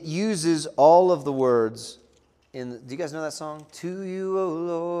 it uses all of the words. Do you guys know that song? To you, O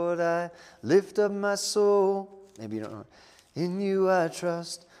Lord, I lift up my soul. Maybe you don't know. In you I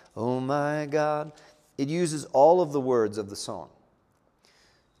trust. Oh my God. It uses all of the words of the song.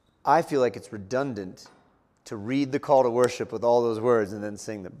 I feel like it's redundant to read the call to worship with all those words and then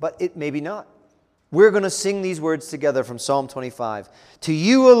sing them. But it maybe not. We're going to sing these words together from Psalm 25. To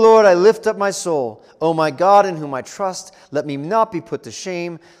you, O Lord, I lift up my soul. O my God, in whom I trust, let me not be put to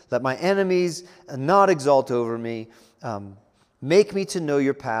shame. Let my enemies not exalt over me. Make me to know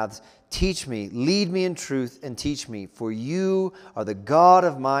your paths. Teach me, lead me in truth, and teach me. For you are the God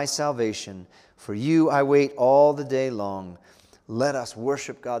of my salvation. For you I wait all the day long. Let us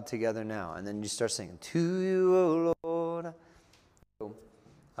worship God together now. And then you start singing, to you, O Lord.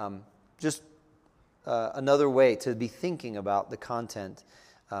 Just another way to be thinking about the content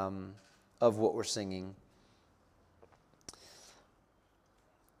of what we're singing.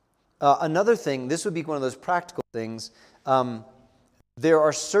 Another thing, this would be one of those practical things. There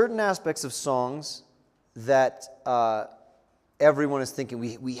are certain aspects of songs that everyone is thinking,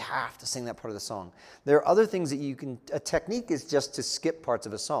 we have to sing that part of the song. There are other things that a technique is just to skip parts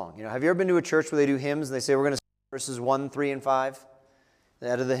of a song. Have you ever been to a church where they do hymns and they say, we're going to sing verses 1, 3, and 5?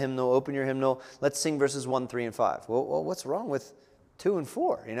 Out of the hymnal, open your hymnal, let's sing verses 1, 3, and 5. Well, what's wrong with 2 and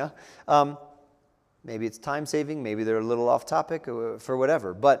 4, Maybe it's time saving, maybe they're a little off topic, for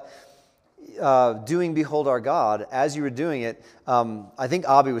whatever. But doing Behold Our God, as you were doing it, I think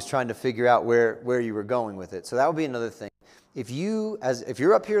Abby was trying to figure out where you were going with it. So that would be another thing. If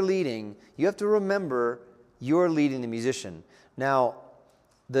you're up here leading, you have to remember you're leading the musician. Now,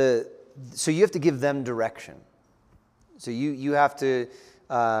 so you have to give them direction. So you have to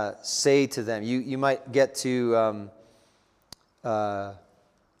say to them, you might get to the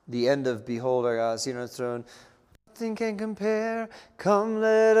end of Behold Our God, seated on his throne. Nothing can compare. Come,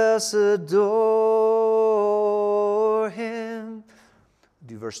 let us adore him.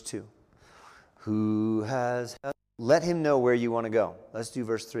 Do verse 2. Who has helped? Let him know where you want to go. Let's do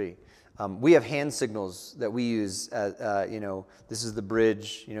verse 3. We have hand signals that we use. This is the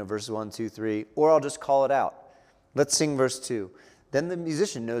bridge, verses 1, 2, 3. Or I'll just call it out. Let's sing verse 2. Then the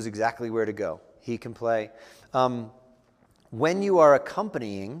musician knows exactly where to go. He can play. When you are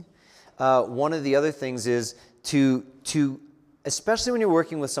accompanying, one of the other things is to especially when you're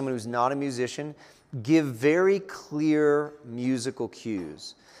working with someone who's not a musician, give very clear musical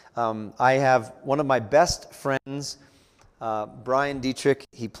cues. I have one of my best friends, Brian Dietrich.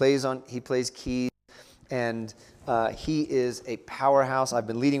 He plays keys, and he is a powerhouse. I've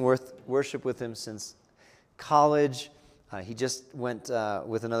been leading worship with him since college. He just went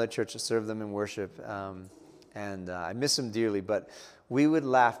with another church to serve them in worship, and I miss him dearly. But we would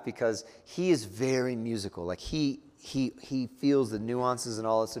laugh because he is very musical. Like he feels the nuances and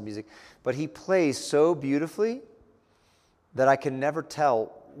all this of music, but he plays so beautifully that I can never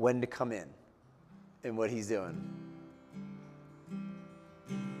tell when to come in what he's doing.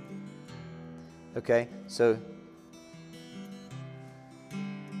 Okay, so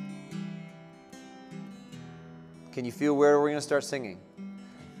can you feel where we're going to start singing?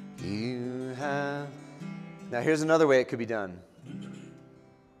 You have. Now here's another way it could be done.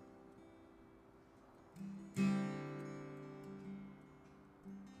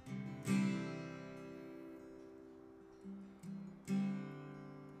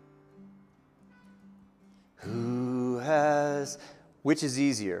 Who has. Which is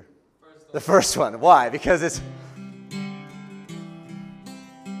easier? The first one. Why? Because it's.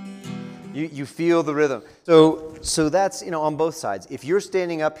 You feel the rhythm. So that's, on both sides. If you're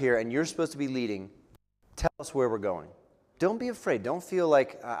standing up here and you're supposed to be leading, tell us where we're going. Don't be afraid. Don't feel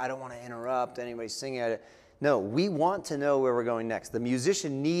like I don't want to interrupt anybody singing. No, we want to know where we're going next. The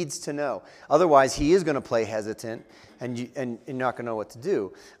musician needs to know. Otherwise, he is going to play hesitant and you're not going to know what to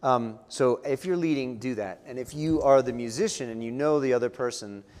do. So if you're leading, do that. And if you are the musician and you know the other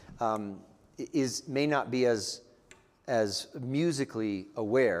person may not be as musically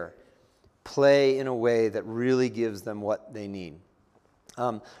aware, play in a way that really gives them what they need.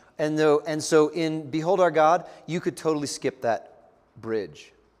 And so in Behold Our God, you could totally skip that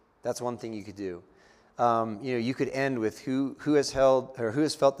bridge. That's one thing you could do. You could end with who has felt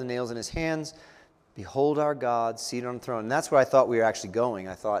the nails in his hands. Behold our God seated on the throne. And that's where I thought we were actually going.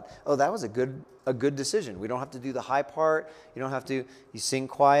 I thought, oh, that was a good decision. We don't have to do the high part. You don't have to. You sing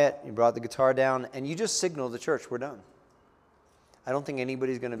quiet. You brought the guitar down, and you just signal the church, we're done. I don't think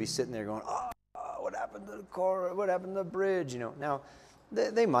anybody's going to be sitting there going, oh, what happened to the chorus? What happened to the bridge? Now,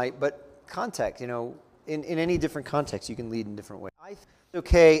 they might, but context, in any different context, you can lead in different ways. I think it's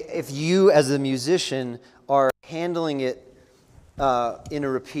okay if you, as a musician, are handling it in a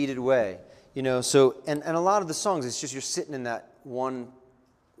repeated way. So, and a lot of the songs, it's just you're sitting in that one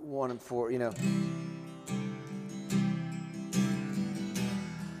and four, And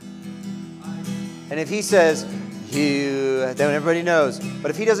if he says, then everybody knows.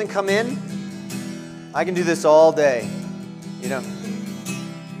 But if he doesn't come in, I can do this all day,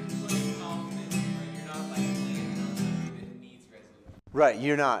 Right,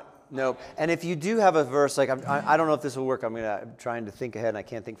 you're not. No. And if you do have a verse, like I don't know if this will work. I'm trying to think ahead, and I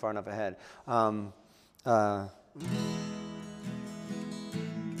can't think far enough ahead.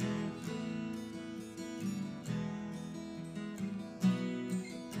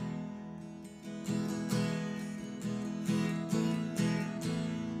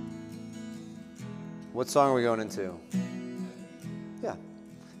 What song are we going into? Yeah.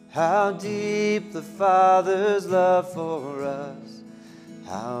 How deep the Father's love for us.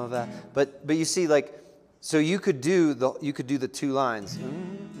 How that, but you see, like, so you could do the two lines.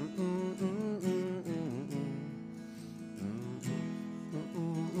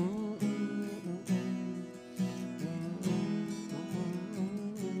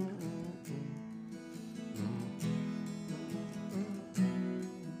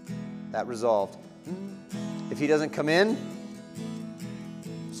 That resolved. If he doesn't come in,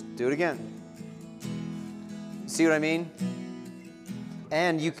 just do it again. See what I mean?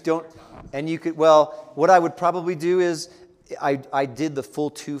 And you could, well, what I would probably do is, I did the full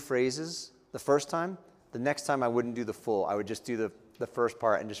two phrases the first time. The next time I wouldn't do the full. I would just do the first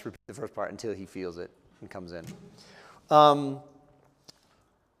part and just repeat the first part until he feels it and comes in.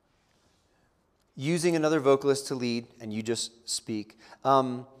 Using another vocalist to lead, and you just speak.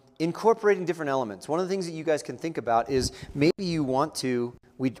 Incorporating different elements. One of the things that you guys can think about is maybe you want to,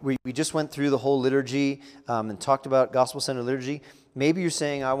 we just went through the whole liturgy and talked about gospel-centered liturgy. Maybe you're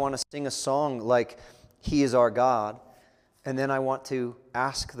saying, I want to sing a song like He is Our God, and then I want to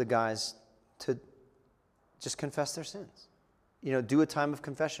ask the guys to just confess their sins. Do a time of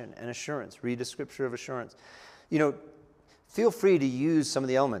confession and assurance. Read a scripture of assurance. Feel free to use some of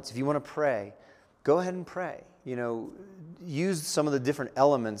the elements. If you want to pray, go ahead and pray. Use some of the different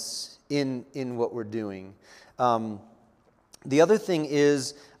elements in what we're doing. The other thing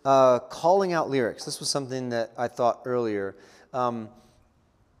is calling out lyrics. This was something that I thought earlier.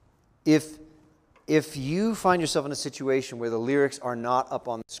 If you find yourself in a situation where the lyrics are not up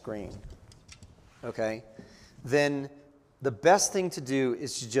on the screen, okay, then the best thing to do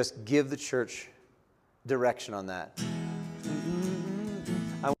is to just give the church direction on that.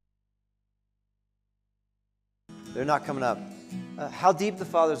 They're not coming up. How deep the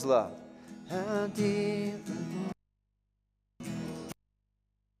Father's love. How deep.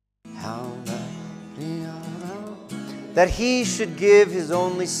 How that He should give His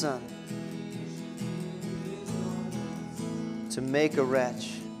only Son to make a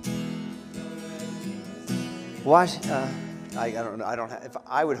wretch. Why? I don't know. I don't have. If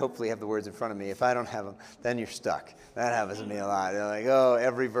I would hopefully have the words in front of me. If I don't have them, then you're stuck. That happens to me a lot. They're like, oh,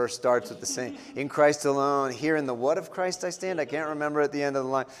 every verse starts with the same. In Christ alone. Here in the what of Christ I stand. I can't remember at the end of the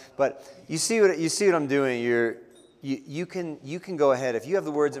line. But you see what I'm doing. You can go ahead if you have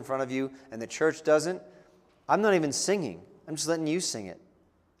the words in front of you and the church doesn't. I'm not even singing. I'm just letting you sing it.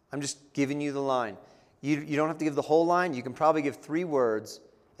 I'm just giving you the line. You don't have to give the whole line. You can probably give 3 words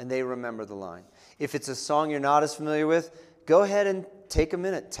and they remember the line. If it's a song you're not as familiar with, go ahead and take a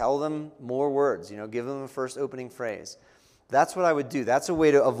minute. Tell them more words. Give them a first opening phrase. That's what I would do. That's a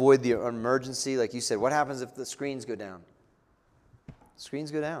way to avoid the emergency. Like you said, what happens if the screens go down?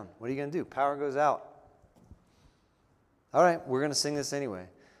 Screens go down. What are you going to do? Power goes out. All right, we're going to sing this anyway.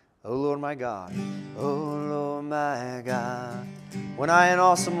 Oh, Lord, my God. Oh, Lord, my God. When I in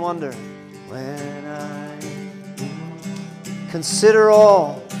awesome wonder, when I consider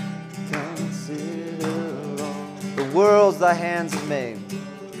all, the worlds thy hands have made.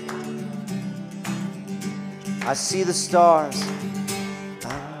 I see the stars.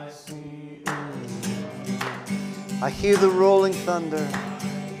 I hear the rolling thunder.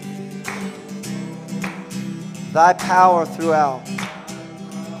 Thy power throughout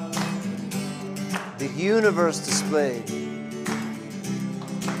the universe displayed.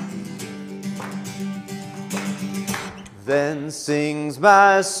 Then sings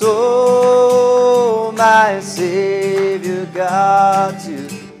my soul, my Savior God to.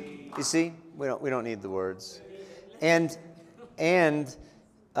 You see, we don't need the words. And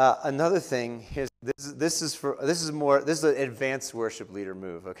another thing is this is an advanced worship leader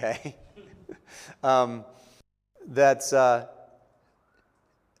move. Okay, that's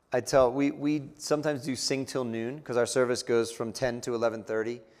we sometimes do sing till noon because our service goes from 10 to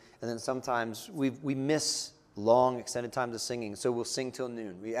 11:30, and then sometimes we miss long extended times of singing, so we'll sing till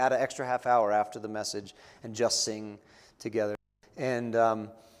noon. We add an extra half hour after the message and just sing together. And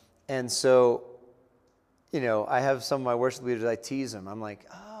so, I have some of my worship leaders, I tease them. I'm like,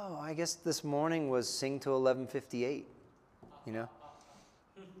 oh, I guess this morning was sing till 11:58,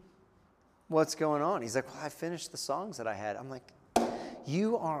 What's going on? He's like, well, I finished the songs that I had. I'm like,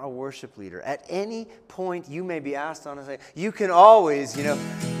 you are a worship leader. At any point you may be asked on a say, you can always,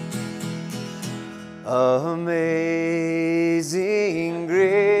 Amazing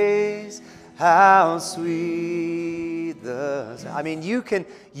grace, how sweet the sound. I mean, you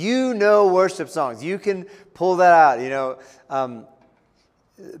know worship songs. You can pull that out,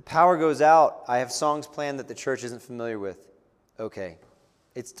 Power goes out. I have songs planned that the church isn't familiar with. Okay,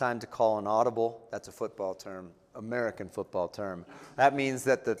 it's time to call an audible. That's a football term, American football term. That means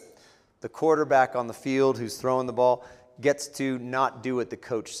that the quarterback on the field who's throwing the ball gets to not do what the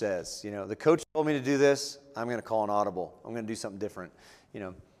coach says. The coach told me to do this. I'm going to call an audible. I'm going to do something different.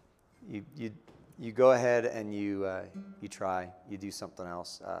 You go ahead and you try. You do something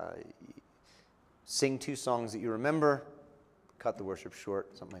else. Sing 2 songs that you remember. Cut the worship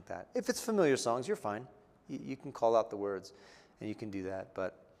short. Something like that. If it's familiar songs, you're fine. You can call out the words, and you can do that.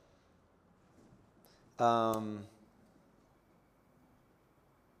 But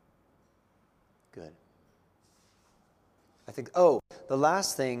good. I think, the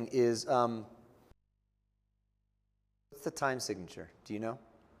last thing is, what's the time signature? Do you know?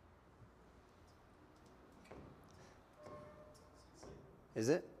 Is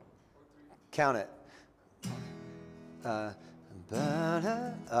it? Count it.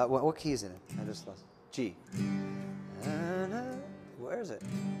 What key is it in? I just lost. G. Where is it?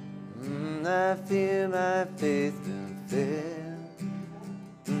 I feel my faith will fail.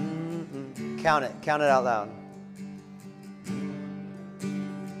 Count it. Count it out loud.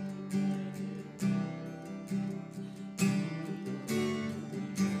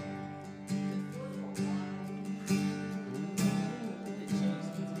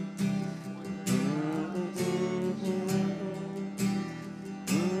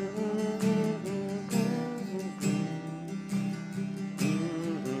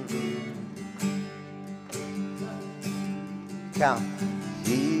 Count.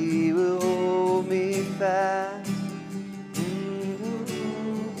 He will hold me fast.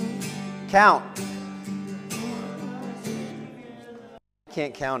 Count.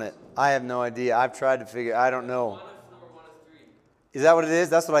 Can't count it. I have no idea. I've tried to figure. I don't know. Is that what it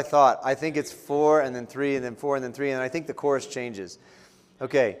is? That's what I thought. I think it's 4 and then 3 and then 4 and then 3, and I think the chorus changes.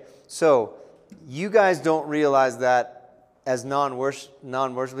 Okay, so you guys don't realize that as non-worship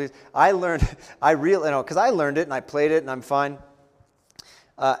leaders. Because I learned it and I played it and I'm fine.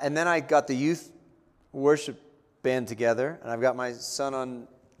 And then I got the youth worship band together, and I've got my son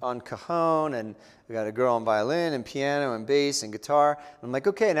on cajon, and I got a girl on violin and piano and bass and guitar. And I'm like,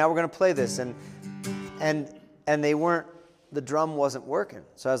 okay, now we're going to play this, and the drum wasn't working.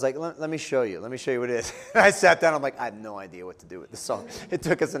 So I was like, let me show you what it is. And I sat down. I'm like, I have no idea what to do with this song. It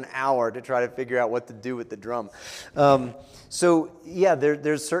took us an hour to try to figure out what to do with the drum.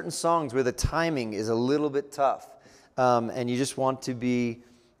 There's certain songs where the timing is a little bit tough, and you just want to be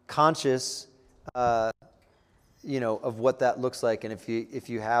conscious, of what that looks like, and if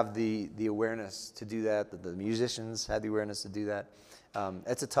you have the awareness to do that, the musicians had the awareness to do that.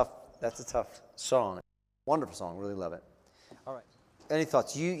 That's a tough song, wonderful song, really love it. All right, any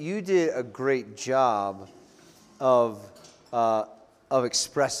thoughts? You did a great job of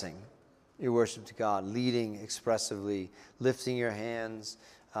expressing your worship to God, leading expressively, lifting your hands,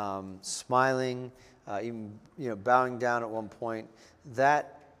 smiling, even bowing down at one point.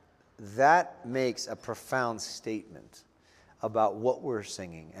 That makes a profound statement about what we're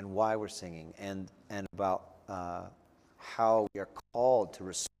singing and why we're singing, and about how we are called to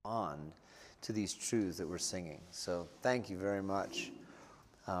respond to these truths that we're singing. So thank you very much.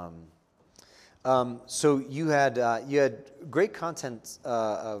 So you had great content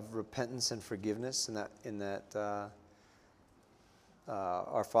of repentance and forgiveness in that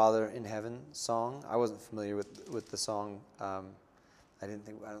Our Father in Heaven song. I wasn't familiar with the song. I don't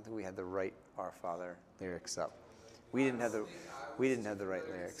think we had the right Our Father lyrics up. We didn't have the right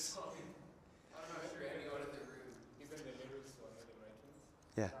lyrics.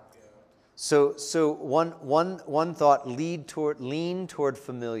 Yeah. So one thought: lean toward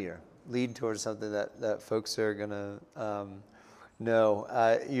familiar, lead towards something that folks are gonna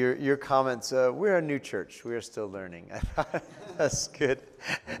know. Your comments. We're a new church. We are still learning. That's good.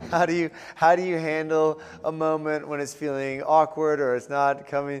 How do you handle a moment when it's feeling awkward or it's not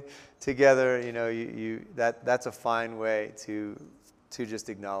coming together? You that's a fine way to just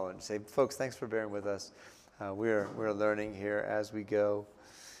acknowledge. Say, folks, thanks for bearing with us. We're learning here as we go.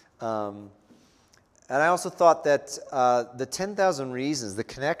 And I also thought that the 10,000 Reasons, the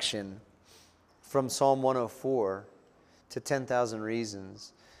connection from Psalm 104 to 10,000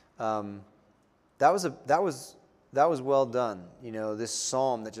 Reasons, that was well done. This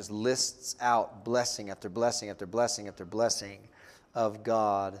psalm that just lists out blessing after blessing after blessing after blessing of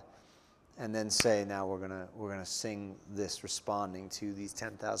God, and then say, now we're gonna sing this, responding to these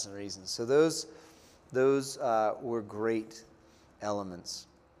 10,000 Reasons. So those were great elements.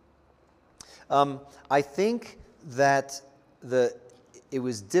 I think that it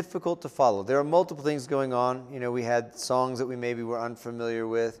was difficult to follow. There are multiple things going on. We had songs that we maybe were unfamiliar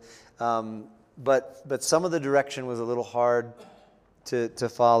with, but some of the direction was a little hard to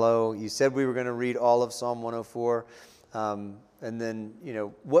follow. You said we were going to read all of Psalm 104, and then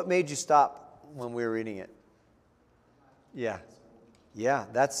what made you stop when we were reading it? Yeah.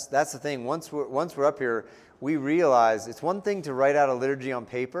 That's the thing. Once we're up here, we realize it's one thing to write out a liturgy on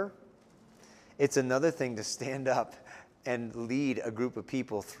paper. It's another thing to stand up and lead a group of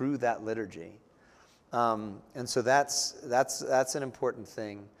people through that liturgy, and so that's an important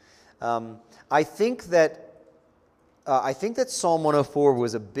thing. I think that Psalm 104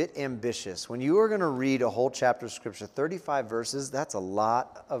 was a bit ambitious. When you are going to read a whole chapter of Scripture, 35 verses, that's a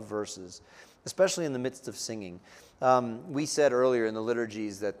lot of verses, especially in the midst of singing. We said earlier in the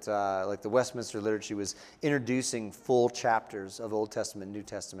liturgies that, like the Westminster Liturgy was introducing full chapters of Old Testament, New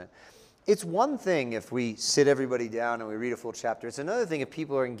Testament. It's one thing if we sit everybody down and we read a full chapter. It's another thing if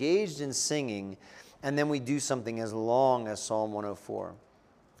people are engaged in singing and then we do something as long as Psalm 104.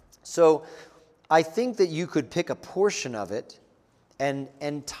 So I think that you could pick a portion of it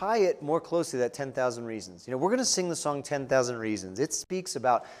and tie it more closely to that 10,000 Reasons. We're going to sing the song 10,000 Reasons. It speaks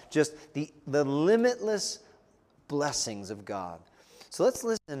about just the limitless blessings of God. So let's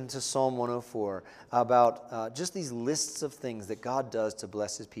listen to Psalm 104 about just these lists of things that God does to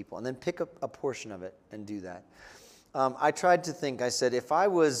bless his people, and then pick up a portion of it and do that. I tried to think, I said, if I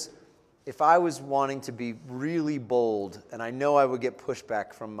was wanting to be really bold, and I know I would get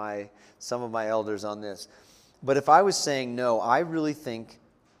pushback from some of my elders on this, but if I was saying, no, I really think,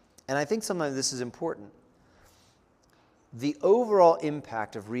 and I think sometimes this is important, the overall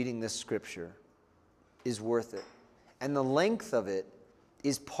impact of reading this scripture is worth it. And the length of it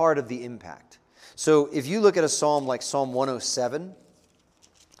is part of the impact. So if you look at a psalm like Psalm 107,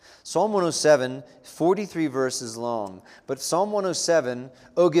 Psalm 107, 43 verses long. But Psalm 107,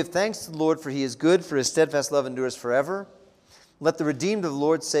 oh, give thanks to the Lord, for he is good, for his steadfast love endures forever. Let the redeemed of the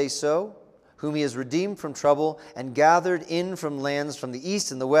Lord say so, whom he has redeemed from trouble and gathered in from lands from the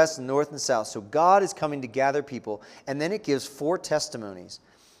east and the west and north and south. So God is coming to gather people. And then it gives 4 testimonies.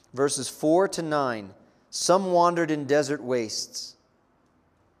 Verses 4 to 9. Some wandered in desert wastes.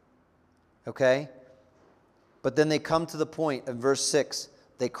 Okay? But then they come to the point of verse 6.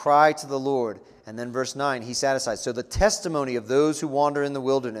 They cry to the Lord. And then verse 9, he satisfies. So the testimony of those who wander in the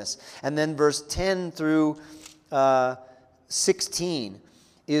wilderness. And then verse 10 through 16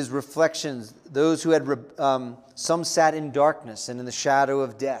 is reflections. Those who had, some sat in darkness and in the shadow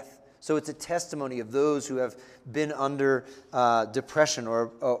of death. So it's a testimony of those who have been under depression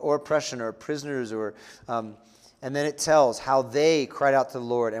or oppression or prisoners or... and then it tells how they cried out to the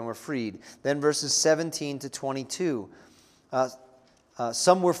Lord and were freed. Then verses 17 to 22.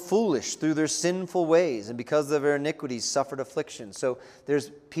 Some were foolish through their sinful ways, and because of their iniquities suffered affliction. So there's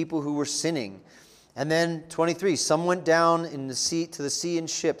people who were sinning. And then 23. Some went down in the sea to the sea in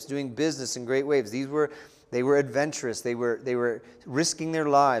ships, doing business in great waves. They were adventurous. They were risking their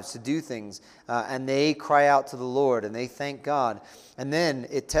lives to do things. And they cry out to the Lord, and they thank God. And then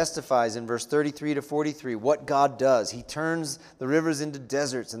it testifies in verse 33 to 43 what God does. He turns the rivers into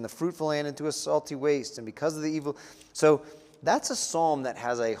deserts and the fruitful land into a salty waste. And because of the evil... So that's a psalm that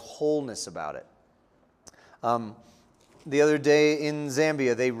has a wholeness about it. The other day in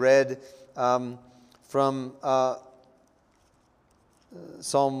Zambia, they read from...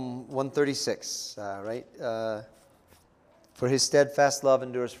 Psalm 136, right? For his steadfast love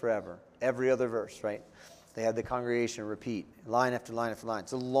endures forever. Every other verse, right? They had the congregation repeat, line after line after line.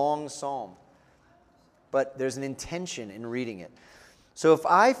 It's a long psalm, but there's an intention in reading it. So if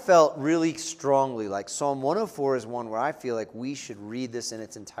I felt really strongly like Psalm 104 is one where I feel like we should read this in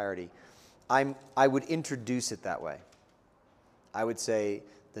its entirety, I would introduce it that way. I would say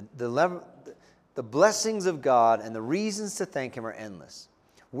the blessings of God and the reasons to thank Him are endless.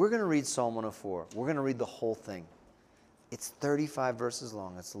 We're going to read Psalm 104. We're going to read the whole thing. It's 35 verses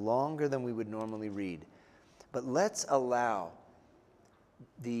long. It's longer than we would normally read. But let's allow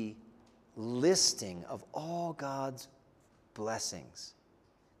the listing of all God's blessings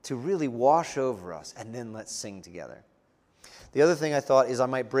to really wash over us, and then let's sing together. The other thing I thought is I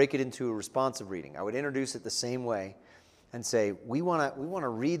might break it into a responsive reading. I would introduce it the same way and say, we want to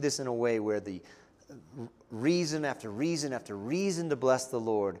read this in a way where the reason after reason after reason to bless the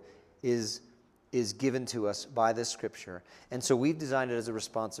Lord is given to us by this Scripture. And so we've designed it as a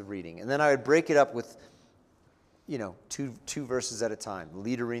responsive reading. And then I would break it up with, two verses at a time. The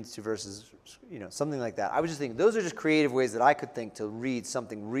leader reads 2 verses, something like that. I was just thinking, those are just creative ways that I could think to read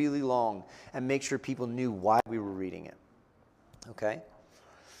something really long and make sure people knew why we were reading it. Okay?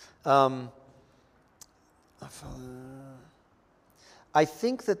 I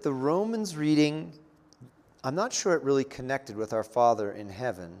think that the Romans reading, I'm not sure it really connected with Our Father in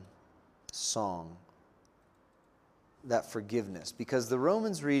Heaven song, that forgiveness, because the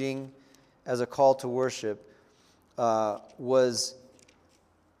Romans reading as a call to worship was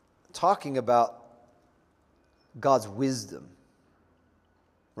talking about God's wisdom,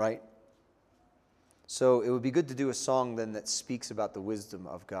 right? So it would be good to do a song then that speaks about the wisdom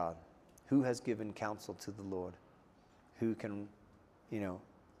of God. Who has given counsel to the Lord? Who can,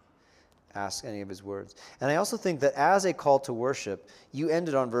 ask any of His words? And I also think that as a call to worship, you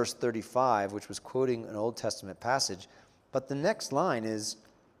ended on verse 35, which was quoting an Old Testament passage, but the next line is,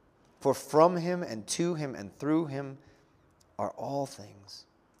 for from Him and to Him and through Him are all things.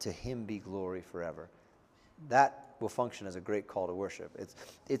 To Him be glory forever. That will function as a great call to worship.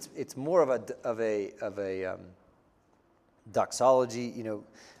 It's more of a doxology,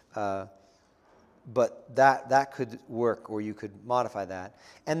 but that could work, or you could modify that.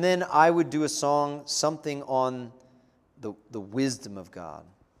 And then I would do a song, something on the wisdom of God.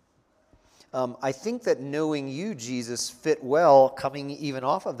 I think that knowing you, Jesus, fit well, coming even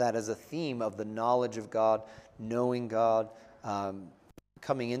off of that as a theme of the knowledge of God, knowing God,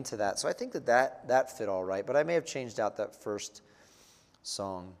 coming into that. So I think that fit all right, but I may have changed out that first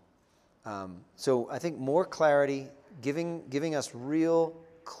song. So I think more clarity, giving us real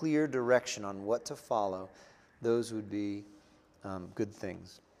clear direction on what to follow, those would be good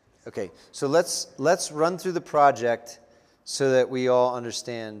things. Okay, so let's run through the project so that we all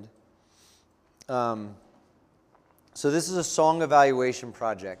understand. So this is a song evaluation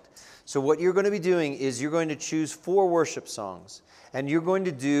project. So what you're going to be doing is you're going to choose 4 worship songs, and you're going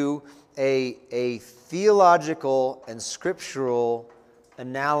to do a theological and scriptural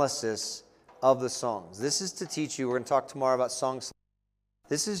analysis of the songs. This is to teach you, we're going to talk tomorrow about songs.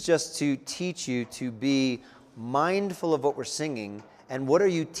 This is just to teach you to be mindful of what we're singing and what are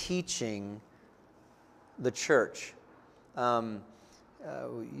you teaching the church. I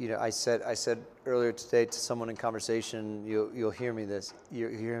said earlier today to someone in conversation, you'll hear me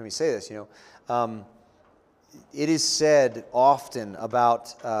hear me say this. It is said often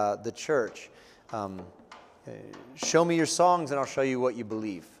about the church, show me your songs and I'll show you what you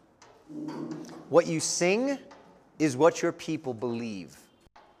believe. What you sing is what your people believe.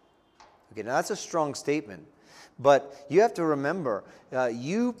 Okay, now that's a strong statement, but you have to remember,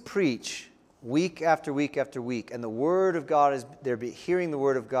 you preach week after week after week, and the Word of God is, they're hearing the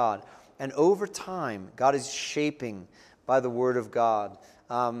Word of God, and over time, God is shaping by the Word of God.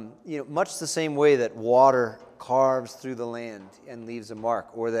 Much the same way that water carves through the land and leaves a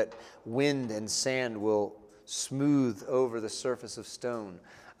mark, or that wind and sand will smooth over the surface of stone.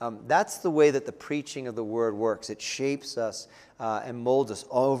 That's the way that the preaching of the Word works. It shapes us and molds us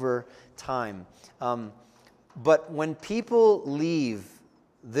over time. But when people leave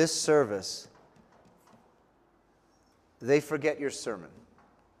this service, they forget your sermon.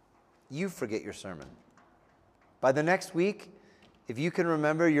 You forget your sermon. By the next week, if you can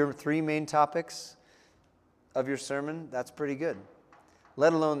remember your 3 main topics of your sermon, that's pretty good.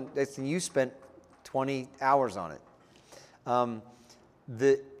 Let alone, you spent 20 hours on it.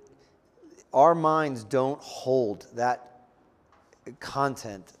 Our minds don't hold that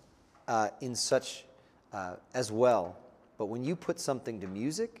content in such as well. But when you put something to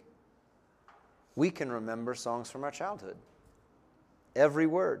music, we can remember songs from our childhood. Every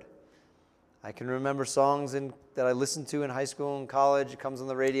word. I can remember songs that I listened to in high school and college. It comes on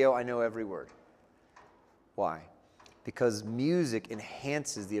the radio. I know every word. Why? Because music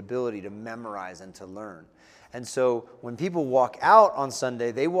enhances the ability to memorize and to learn. And so when people walk out on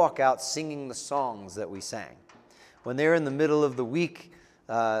Sunday, they walk out singing the songs that we sang. When they're in the middle of the week,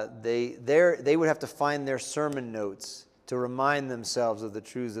 they would have to find their sermon notes to remind themselves of the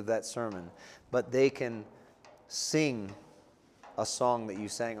truths of that sermon. But they can sing a song that you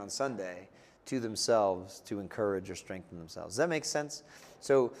sang on Sunday to themselves to encourage or strengthen themselves. Does that make sense?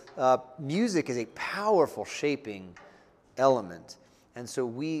 So music is a powerful shaping element. And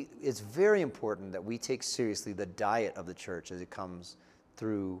so it's very important that we take seriously the diet of the church as it comes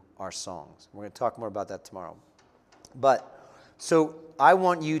through our songs. We're going to talk more about that tomorrow. But, so I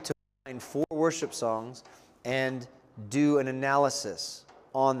want you to find 4 worship songs and do an analysis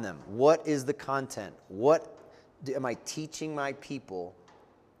on them. What is the content? What am I teaching my people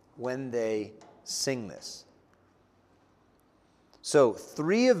when they sing this? So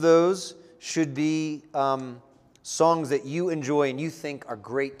 3 of those should be songs that you enjoy and you think are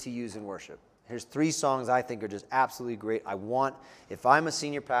great to use in worship. Here's 3 songs I think are just absolutely great. If I'm a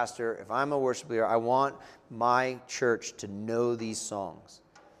senior pastor, if I'm a worship leader, I want my church to know these songs.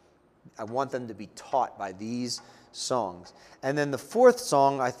 I want them to be taught by these songs. And then the 4th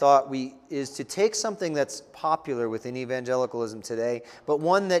song I thought is to take something that's popular within evangelicalism today, but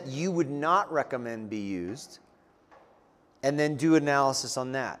one that you would not recommend be used, and then do analysis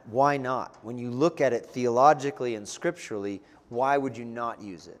on that. Why not? When you look at it theologically and scripturally, why would you not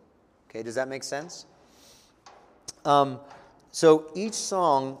use it? Okay, does that make sense? So each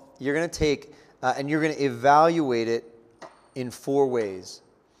song you're going to take and you're going to evaluate it in 4 ways.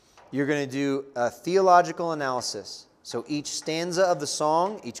 You're going to do a theological analysis. So each stanza of the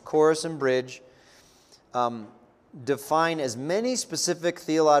song, each chorus and bridge, define as many specific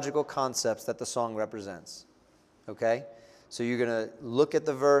theological concepts that the song represents. Okay? So you're going to look at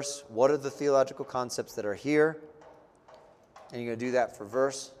the verse. What are the theological concepts that are here? And you're going to do that for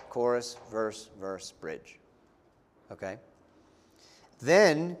verse, chorus, verse, bridge. Okay?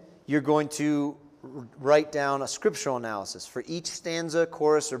 Then you're going to write down a scriptural analysis. For each stanza,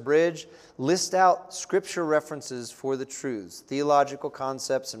 chorus, or bridge, list out scripture references for the truths, theological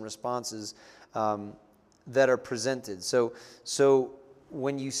concepts and responses that are presented. So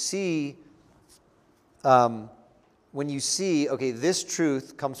when you see, okay, this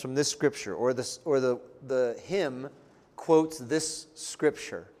truth comes from this scripture, or the hymn quotes this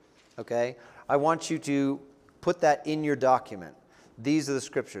scripture, okay? I want you to put that in your document. These are the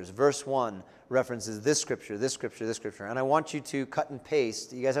scriptures. Verse 1 references this scripture, this scripture, this scripture. And I want you to cut and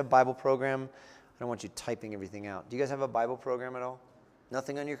paste. Do you guys have a Bible program? I don't want you typing everything out. Do you guys have a Bible program at all?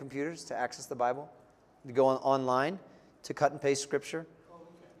 Nothing on your computers to access the Bible? You go online to cut and paste scripture?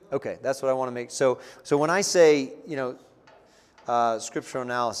 Okay, that's what I want to make. So when I say, scriptural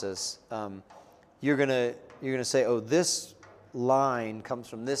analysis, you're gonna say, oh, this line comes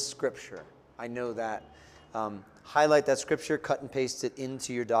from this scripture. I know that. Highlight that scripture, cut and paste it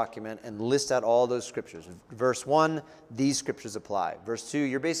into your document, and list out all those scriptures. Verse 1, these scriptures apply. Verse 2,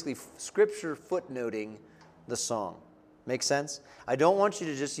 you're basically scripture footnoting the song. Make sense? I don't want you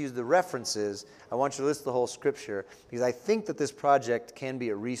to just use the references. I want you to list the whole scripture, because I think that this project can be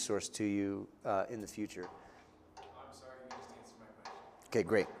a resource to you in the future. I'm sorry, you just answered my question. Okay,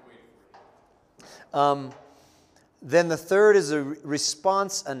 great. Then the third is a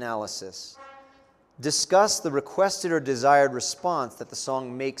response analysis. Discuss the requested or desired response that the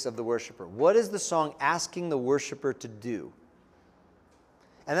song makes of the worshiper. What is the song asking the worshiper to do?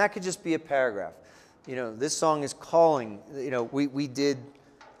 And that could just be a paragraph. This song is calling. We did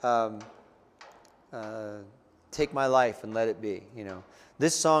Take My Life and Let It Be.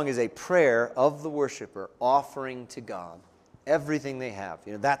 This song is a prayer of the worshiper offering to God everything they have.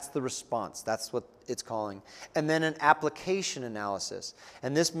 That's the response. That's what it's calling. And then an application analysis.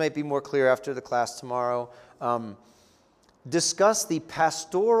 And this might be more clear after the class tomorrow. Discuss the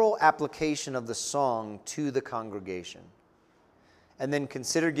pastoral application of the song to the congregation. And then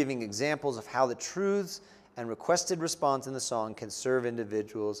consider giving examples of how the truths and requested response in the song can serve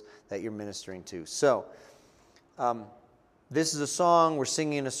individuals that you're ministering to. So, this is a song we're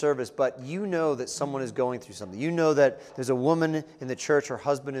singing in a service, but you know that someone is going through something. You know that there's a woman in the church, her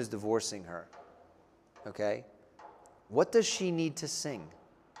husband is divorcing her. Okay? What does she need to sing?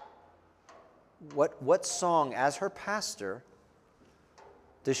 What song, as her pastor,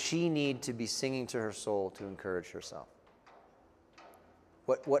 does she need to be singing to her soul to encourage herself?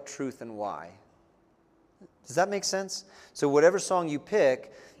 What truth and why? Does that make sense? So whatever song you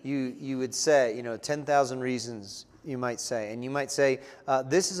pick, you would say, 10,000 reasons, you might say. And you might say,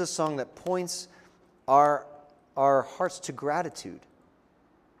 this is a song that points our hearts to gratitude.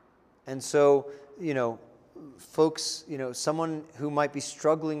 And so, folks, someone who might be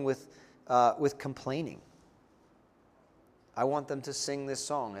struggling with complaining, I want them to sing this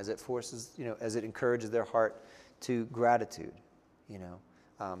song as it forces, as it encourages their heart to gratitude,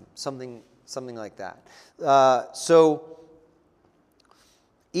 something like that. So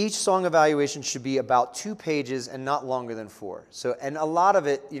each song evaluation should be about 2 pages and not longer than 4. So, and a lot of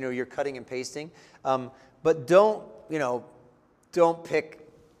it, you're cutting and pasting, but don't pick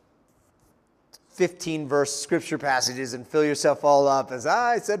 15-verse scripture passages and fill yourself all up as,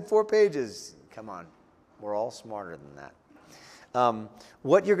 I said 4 pages. Come on, we're all smarter than that.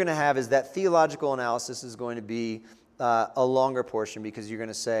 What you're going to have is that theological analysis is going to be a longer portion, because you're going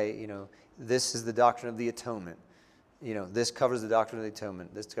to say, this is the doctrine of the atonement. This covers the doctrine of the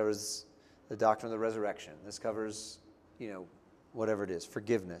atonement. This covers the doctrine of the resurrection. This covers, whatever it is,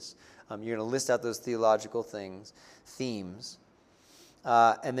 forgiveness. You're going to list out those theological themes.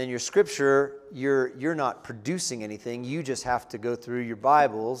 And then your scripture, you're not producing anything. You just have to go through your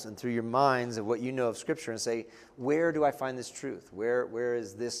Bibles and through your minds of what you know of Scripture and say, where do I find this truth? Where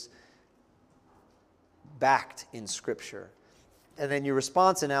is this backed in Scripture? And then your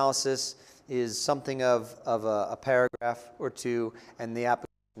response analysis is something of a paragraph or 2, and the application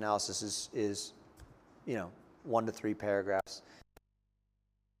analysis is 1 to 3 paragraphs.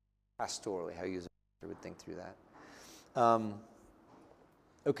 Pastorally, how you would think through that.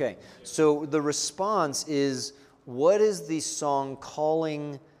 Okay, so the response is, what is the song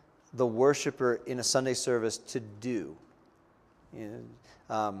calling the worshiper in a Sunday service to do?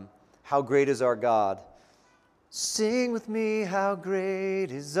 How great is our God? Sing with me, how great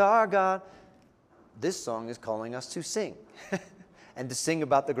is our God. This song is calling us to sing and to sing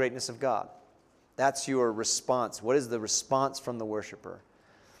about the greatness of God. That's your response. What is the response from the worshiper?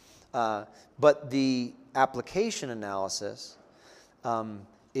 But the application analysis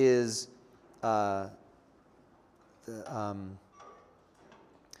is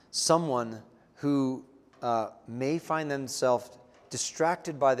someone who may find themselves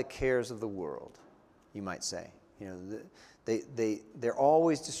distracted by the cares of the world, you might say. They're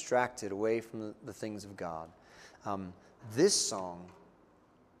always distracted away from the things of God. This song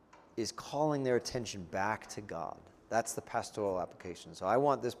is calling their attention back to God. That's the pastoral application. So I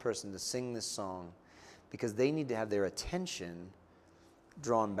want this person to sing this song because they need to have their attention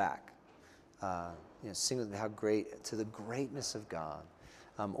drawn back. Sing with me, how great, to the greatness of God.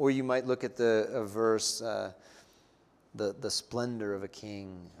 Or you might look at a verse, the splendor of a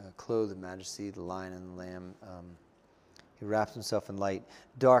king, clothed in majesty, the lion and the lamb. He wraps himself in light.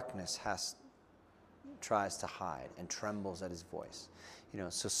 Darkness tries to hide and trembles at his voice.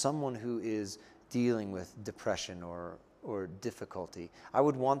 So someone who is dealing with depression or difficulty, I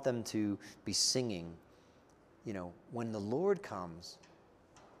would want them to be singing, when the Lord comes,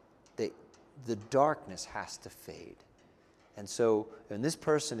 the darkness has to fade. And so when this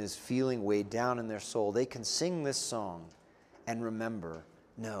person is feeling weighed down in their soul, they can sing this song and remember,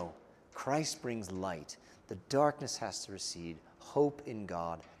 no, Christ brings light. The darkness has to recede. Hope in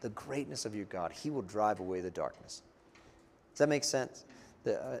God, the greatness of your God. He will drive away the darkness. Does that make sense?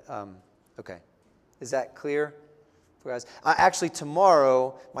 Okay. Is that clear for guys? Actually,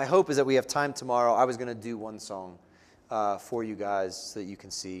 tomorrow, my hope is that we have time tomorrow. I was going to do one song for you guys so that you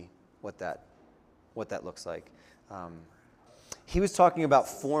can see what that looks like. He was talking about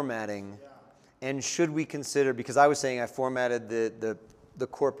formatting, and should we consider, because I was saying I formatted the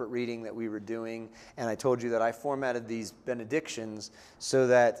corporate reading that we were doing, and I told you that I formatted these benedictions so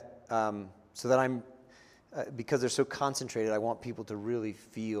that I'm, because they're so concentrated, I want people to really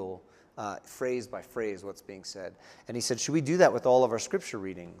feel phrase by phrase what's being said. And he said, should we do that with all of our scripture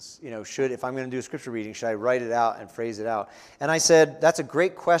readings? If I'm going to do a scripture reading, should I write it out and phrase it out? And I said, that's a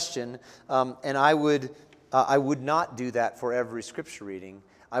great question, and I would not do that for every scripture reading.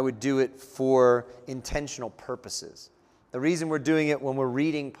 I would do it for intentional purposes. The reason we're doing it when we're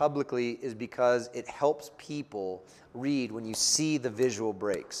reading publicly is because it helps people read when you see the visual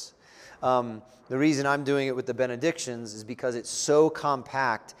breaks. The reason I'm doing it with the benedictions is because it's so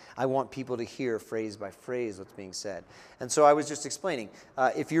compact, I want people to hear phrase by phrase what's being said. And so I was just explaining,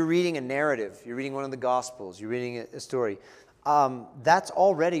 if you're reading a narrative, you're reading one of the Gospels, you're reading a story, that's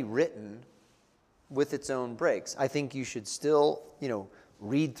already written with its own breaks. I think you should still,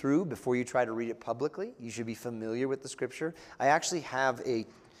 read through before you try to read it publicly. You should be familiar with the Scripture. I actually have a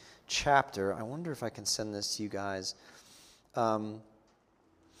chapter. I wonder if I can send this to you guys. I'll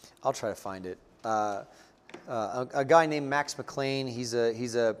try to find it. A guy named Max McLean, he's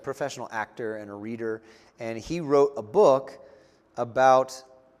a professional actor and a reader, and he wrote a book about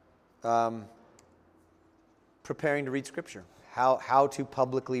preparing to read Scripture, how to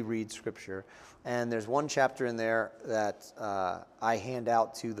publicly read Scripture. And there's one chapter in there that I hand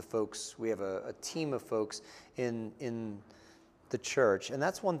out to the folks. We have a team of folks in the church, and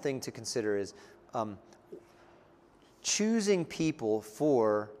that's one thing to consider, is choosing people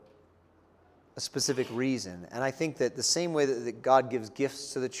for a specific reason. And I think that the same way that God gives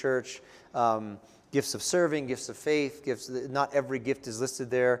gifts to the church, gifts of serving, gifts of faith, not every gift is listed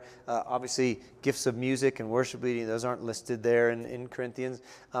there. Obviously, gifts of music and worship leading, those aren't listed there in Corinthians.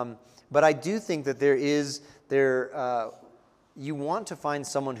 But I do think that you want to find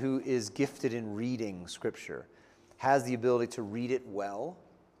someone who is gifted in reading Scripture, has the ability to read it well.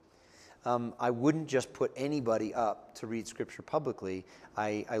 I wouldn't just put anybody up to read Scripture publicly.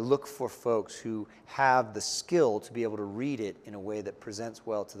 I look for folks who have the skill to be able to read it in a way that presents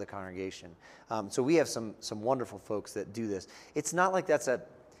well to the congregation. So we have some wonderful folks that do this. It's not like that's a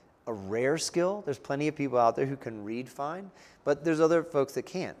rare skill. There's plenty of people out there who can read fine, but there's other folks that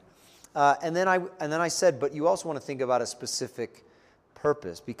can't. And then I said, but you also want to think about a specific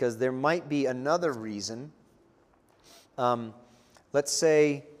purpose, because there might be another reason. Let's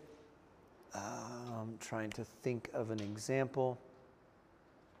say, I'm trying to think of an example.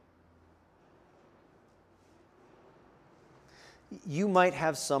 You might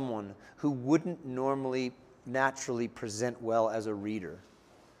have someone who wouldn't normally naturally present well as a reader,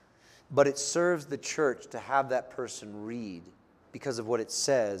 but it serves the church to have that person read because of what it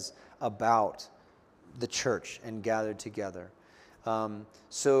says about the church and gathered together.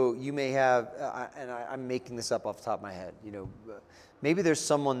 So you may have, I'm making this up off the top of my head, maybe there's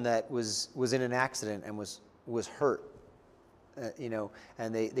someone that was in an accident and was hurt,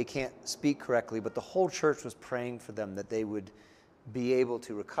 and they can't speak correctly, but the whole church was praying for them that they would be able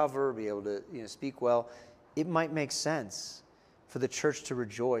to recover, be able to speak well. It might make sense for the church to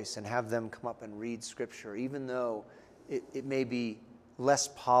rejoice and have them come up and read Scripture, even though it may be less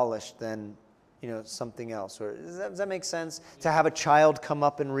polished than something else. Or does that make sense? To have a child come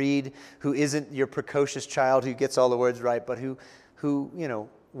up and read who isn't your precocious child who gets all the words right, but who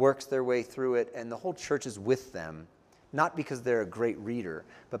works their way through it, and the whole church is with them, not because they're a great reader,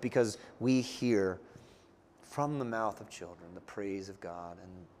 but because we hear from the mouth of children the praise of God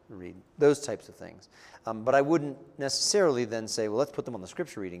and read those types of things. But I wouldn't necessarily then say, well, let's put them on the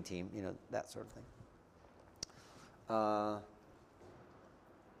scripture reading team, that sort of thing.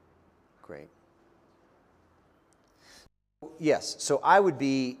 Great. Yes, so I would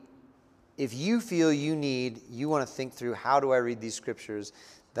be, if you feel you want to think through, how do I read these scriptures?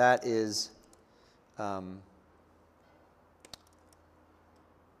 That is, I'm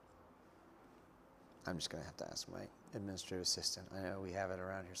just going to have to ask my administrative assistant. I know we have it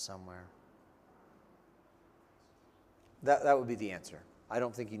around here somewhere. That would be the answer. I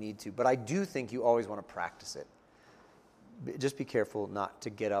don't think you need to, but I do think you always want to practice it. Just be careful not to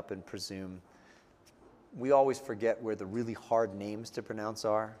get up and presume. We always forget where the really hard names to pronounce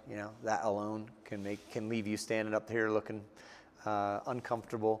are. That alone can leave you standing up here looking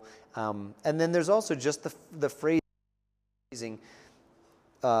uncomfortable. And then there's also just the phrasing.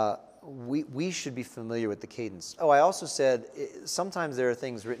 We should be familiar with the cadence. Oh, I also said sometimes there are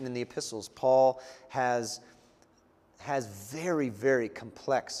things written in the epistles. Paul has very, very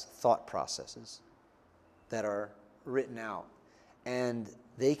complex thought processes that are written out, and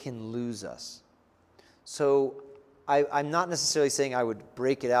they can lose us. So I'm not necessarily saying I would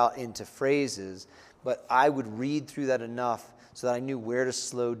break it out into phrases, but I would read through that enough so that I knew where to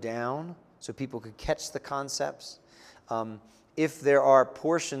slow down so people could catch the concepts. If there are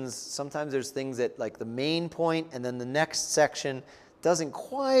portions, sometimes there's things that, like the main point and then the next section doesn't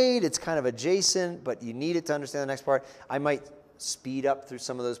quite, it's kind of adjacent, but you need it to understand the next part. I might speed up through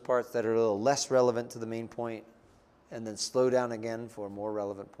some of those parts that are a little less relevant to the main point and then slow down again for more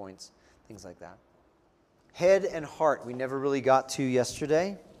relevant points, things like that. Head and heart, we never really got to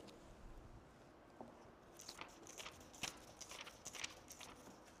yesterday.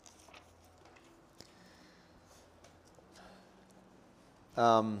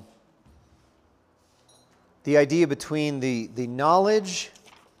 The idea between the knowledge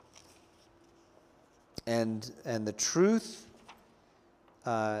and the truth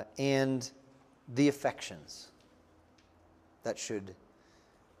and the affections that should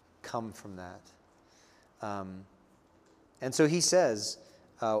come from that. And so he says,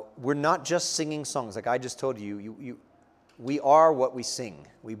 we're not just singing songs. Like I just told you, we are what we sing.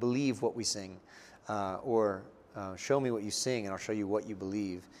 We believe what we sing. Show me what you sing, and I'll show you what you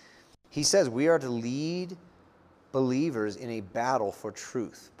believe. He says we are to lead believers in a battle for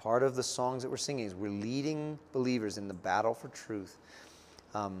truth. Part of the songs that we're singing is we're leading believers in the battle for truth.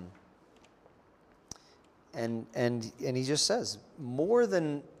 And he just says, more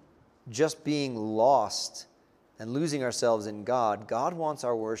than just being lost and losing ourselves in God, God wants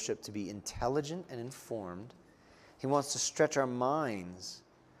our worship to be intelligent and informed. He wants to stretch our minds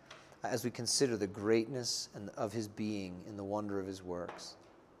as we consider the greatness of his being and the wonder of his works.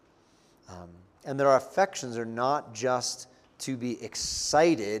 And that our affections are not just to be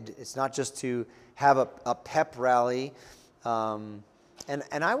excited. It's not just to have a pep rally. And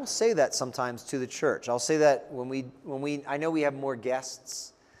I will say that sometimes to the church. I'll say that when I know we have more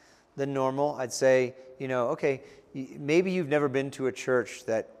guests than normal. I'd say, okay, maybe you've never been to a church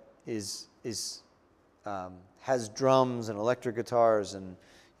that has drums and electric guitars and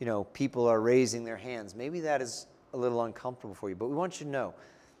people are raising their hands. Maybe that is a little uncomfortable for you, but we want you to know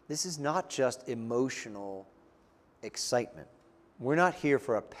this is not just emotional excitement. We're not here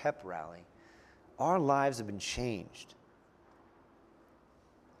for a pep rally. Our lives have been changed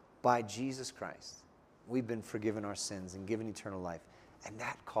by Jesus Christ. We've been forgiven our sins and given eternal life, and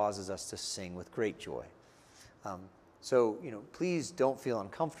that causes us to sing with great joy. So, please don't feel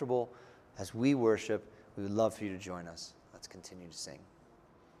uncomfortable as we worship. We would love for you to join us. Let's continue to sing.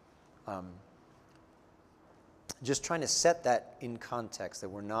 Just trying to set that in context, that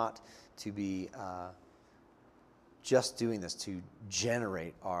we're not to be just doing this to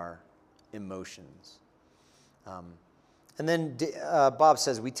generate our emotions. And then Bob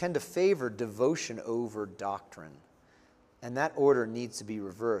says, we tend to favor devotion over doctrine. And that order needs to be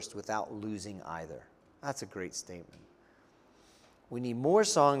reversed without losing either. That's a great statement. We need more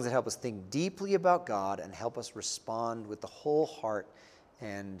songs that help us think deeply about God and help us respond with the whole heart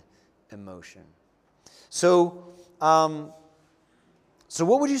and emotion. So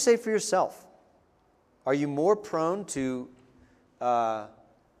what would you say for yourself? Are you more prone to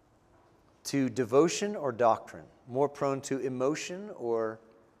devotion or doctrine? More prone to emotion or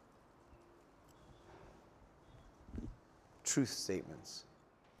truth statements?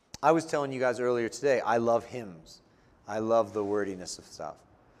 I was telling you guys earlier today, I love hymns. I love the wordiness of stuff,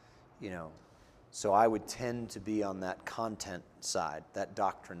 So I would tend to be on that content side, that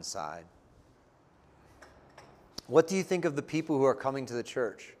doctrine side. What do you think of the people who are coming to the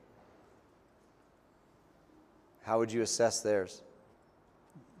church? How would you assess theirs?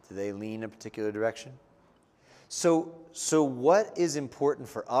 Do they lean a particular direction? So what is important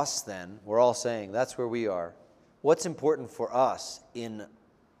for us then? We're all saying that's where we are. What's important for us in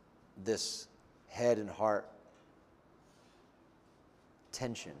this head and heart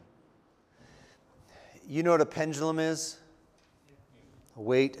tension? You know what a pendulum is? A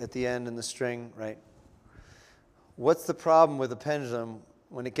weight at the end and the string, right? What's the problem with a pendulum?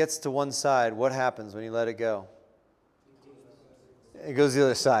 When it gets to one side, what happens when you let it go? It goes the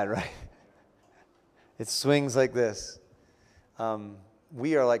other side, right? It swings like this.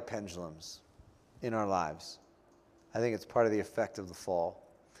 We are like pendulums in our lives. I think it's part of the effect of the fall.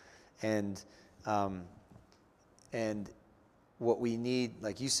 And what we need,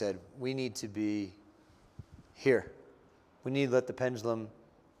 like you said, we need to be here. We need to let the pendulum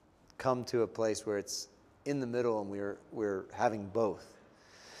come to a place where it's in the middle and we're having both.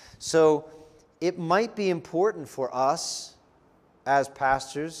 So it might be important for us as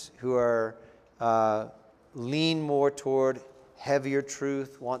pastors who are lean more toward heavier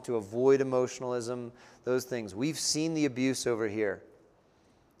truth, want to avoid emotionalism, those things. We've seen the abuse over here.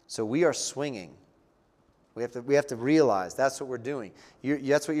 So we are swinging. We have to realize that's what we're doing.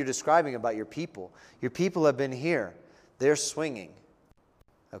 That's what you're describing about your people. Your people have been here. They're swinging.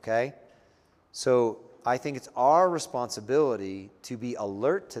 Okay? So I think it's our responsibility to be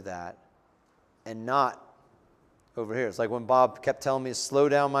alert to that and not over here. It's like when Bob kept telling me to slow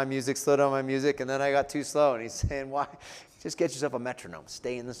down my music, and then I got too slow. And he's saying, why? Just get yourself a metronome.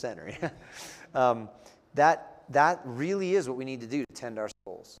 Stay in the center. That really is what we need to do to tend our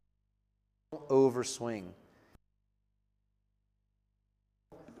souls. Don't overswing.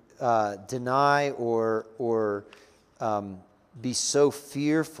 Deny or be so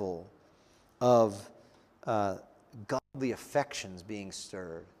fearful of godly affections being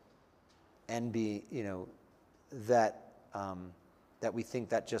stirred, and be that we think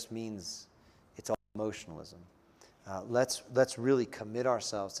that just means it's all emotionalism. Let's really commit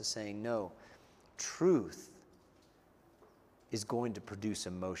ourselves to saying no. Truth is going to produce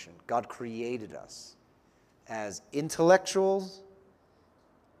emotion. God created us as intellectuals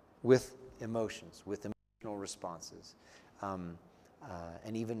with emotions, with emotional responses. And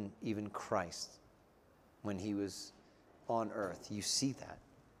even Christ, when he was on earth, you see that.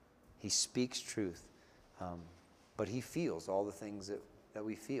 He speaks truth, but he feels all the things that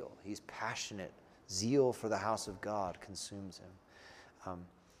we feel. He's passionate. Zeal for the house of God consumes him.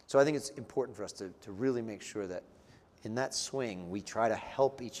 So I think it's important for us to really make sure that in that swing, we try to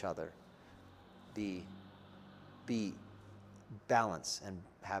help each other be balanced and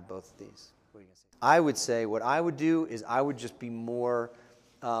have both of these. What are you gonna say? I would say what I would do is I would just be more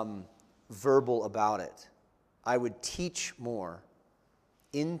verbal about it. I would teach more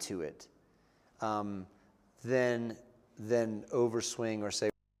into it than overswing or say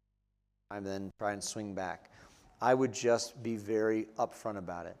and then try and swing back. I would just be very upfront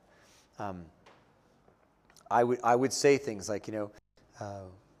about it. I would say things like,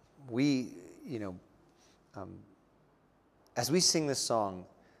 as we sing this song,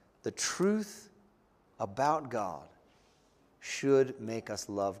 the truth about God should make us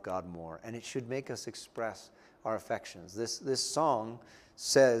love God more, and it should make us express our affections. This song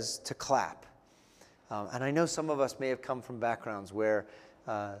says to clap. And I know some of us may have come from backgrounds where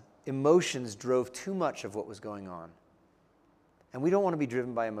emotions drove too much of what was going on. And we don't want to be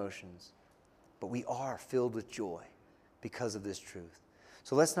driven by emotions, but we are filled with joy because of this truth.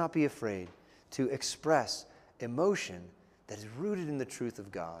 So let's not be afraid to express emotion that is rooted in the truth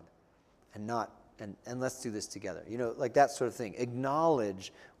of God, and let's do this together. Like that sort of thing.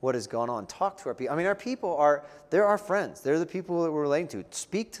 Acknowledge what has gone on. Talk to our people. I mean, our people they're our friends. They're the people that we're relating to.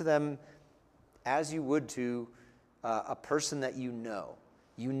 Speak to them as you would to a person that you know.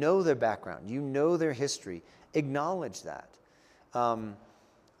 You know their background. You know their history. Acknowledge that. I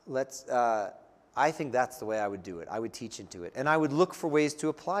think that's the way I would do it. I would teach into it. And I would look for ways to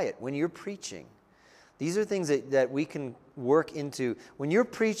apply it when you're preaching. These are things that we can work into. When you're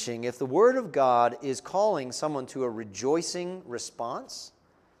preaching, if the Word of God is calling someone to a rejoicing response,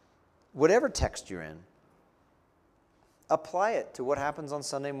 whatever text you're in, apply it to what happens on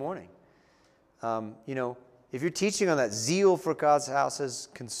Sunday morning. If you're teaching on that, zeal for God's house has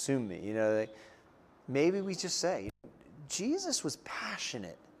consumed me. Maybe we just say, Jesus was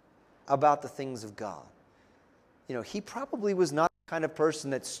passionate about the things of God. He probably was not the kind of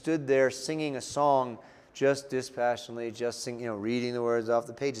person that stood there singing a song just dispassionately, just reading the words off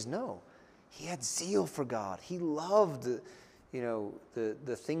the pages. No, he had zeal for God. He loved,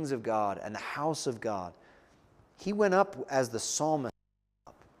 the things of God and the house of God. He went up as the psalmist.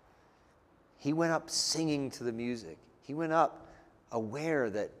 He went up singing to the music. He went up aware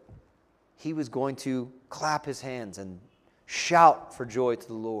that he was going to clap his hands and shout for joy to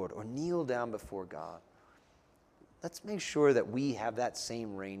the Lord or kneel down before God. Let's make sure that we have that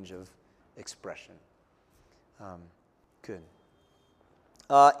same range of expression. Good.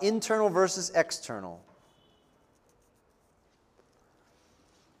 Internal versus external.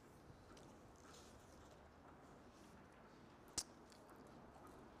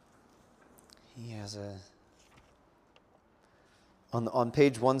 He has on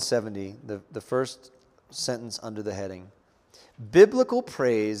page 170, the first sentence under the heading. Biblical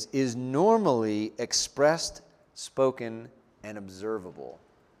praise is normally expressed, spoken, and observable.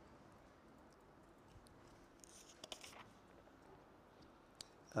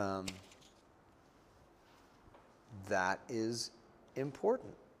 That is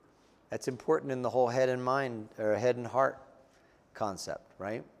important. That's important in the whole head and mind, or head and heart concept,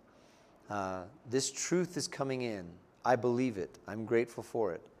 right? This truth is coming in. I believe it. I'm grateful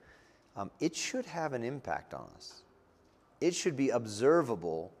for it. It should have an impact on us. It should be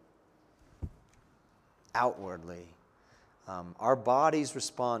observable outwardly. Our bodies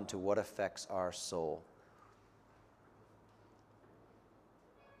respond to what affects our soul.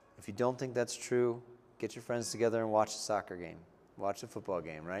 If you don't think that's true, get your friends together and watch a soccer game. Watch a football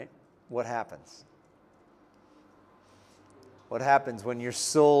game, right? What happens? What happens when your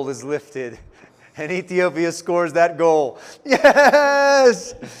soul is lifted and Ethiopia scores that goal?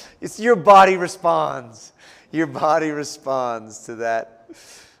 Yes! It's your body responds. Your body responds to that.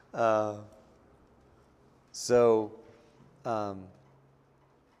 So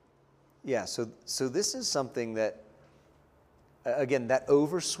this is something that, again, that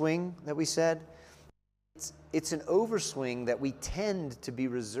overswing that we said, it's an overswing that we tend to be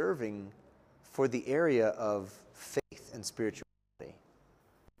reserving for the area of faith and spirituality.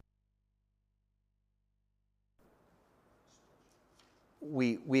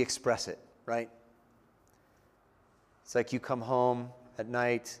 We express it, right? It's like you come home at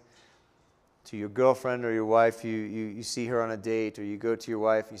night to your girlfriend or your wife, you see her on a date, or you go to your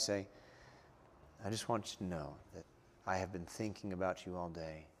wife and you say, I just want you to know that I have been thinking about you all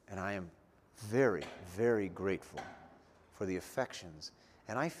day, and I am very, very grateful for the affections,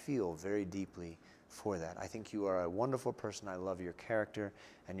 and I feel very deeply for that. I think you are a wonderful person. I love your character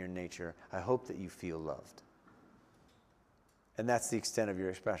and your nature. I hope that you feel loved. And that's the extent of your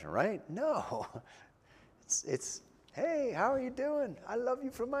expression, right? No. It's hey, how are you doing? I love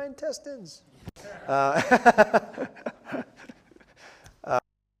you from my intestines.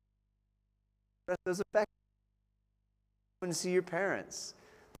 Those affections. When you see your parents,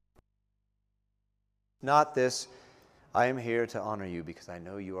 Not this, I am here to honor you because I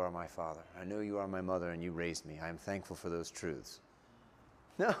know you are my father. I know you are my mother and you raised me. I am thankful for those truths.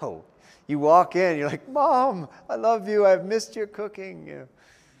 No. You walk in, you're like, Mom, I love you. I've missed your cooking. You know,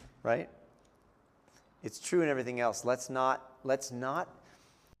 right? It's true in everything else. Let's not.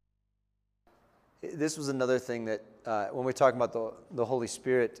 This was another thing that when we're talking about the Holy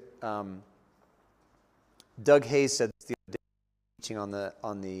Spirit, Doug Hayes said this the other day, teaching on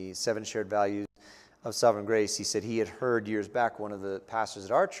the 7 shared values of sovereign grace. He said he had heard years back one of the pastors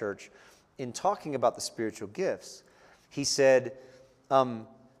at our church in talking about the spiritual gifts. He said,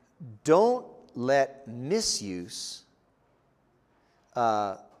 don't let misuse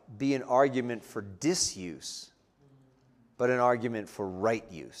be an argument for disuse, but an argument for right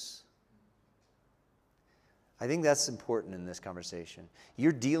use. I think that's important in this conversation.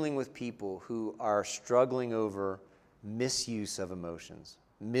 You're dealing with people who are struggling over misuse of emotions,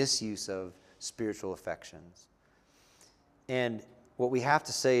 misuse of spiritual affections. And what we have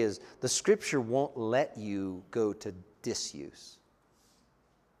to say is the Scripture won't let you go to disuse.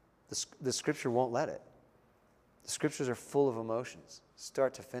 The Scripture won't let it. The Scriptures are full of emotions,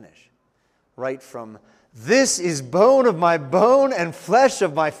 start to finish. Right from, this is bone of my bone and flesh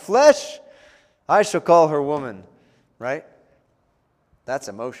of my flesh, I shall call her woman, right? That's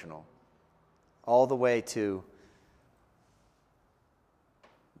emotional. All the way to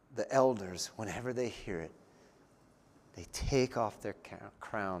the elders, whenever they hear it, they take off their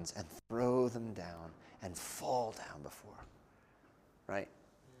crowns and throw them down and fall down before, right?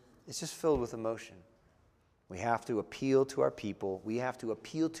 It's just filled with emotion. We have to appeal to our people. We have to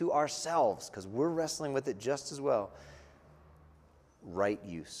appeal to ourselves because we're wrestling with it just as well. Right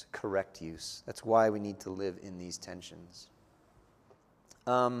use, correct use. That's why we need to live in these tensions.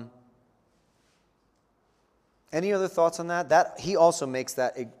 Any other thoughts on that? That he also makes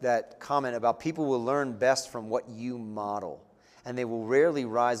that comment about people will learn best from what you model, and they will rarely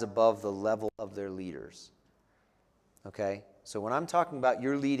rise above the level of their leaders. Okay? So when I'm talking about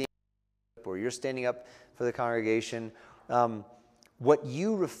you're leading or you're standing up for the congregation, what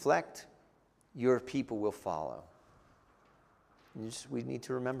you reflect, your people will follow. We need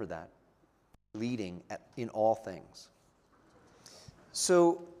to remember that. Leading in all things.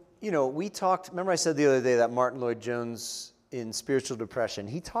 So, we talked, remember I said the other day that Martin Lloyd-Jones in Spiritual Depression,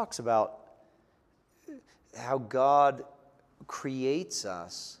 he talks about how God creates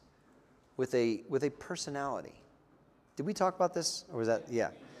us with a personality. Did we talk about this? Or was that, yeah.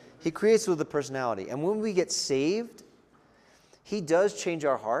 He creates us with a personality. And when we get saved, he does change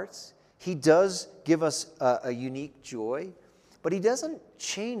our hearts. He does give us a unique joy. But he doesn't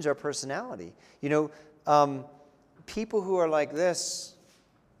change our personality. People who are like this,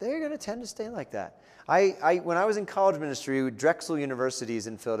 they're going to tend to stay like that. When I was in college ministry, Drexel University is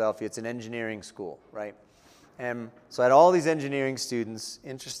in Philadelphia. It's an engineering school, right? And so I had all these engineering students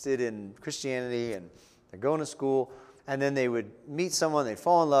interested in Christianity, and they're going to school, and then they would meet someone, they'd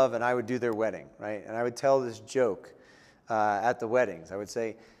fall in love, and I would do their wedding, right? And I would tell this joke at the weddings. I would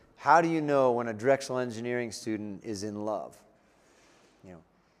say, how do you know when a Drexel engineering student is in love?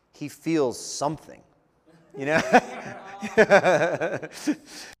 He feels something, He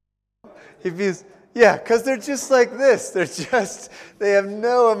feels, because they're just like this. They have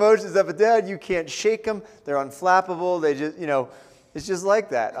no emotions up and down. You can't shake them. They're unflappable. They just, it's just like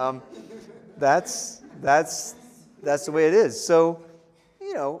that. That's the way it is. So,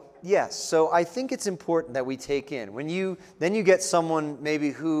 yes. So I think it's important that we take in then you get someone maybe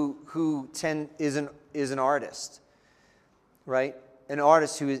who is an artist, right? An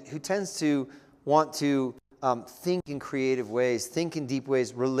artist who tends to want to think in creative ways, think in deep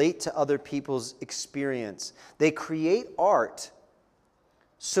ways, relate to other people's experience. They create art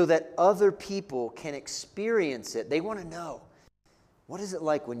so that other people can experience it. They want to know, what is it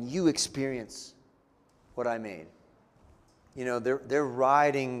like when you experience what I made? They're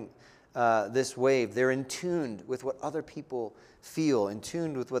riding this wave. They're in tune with what other people feel, in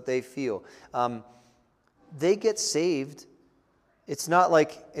tune with what they feel. They get saved. It's not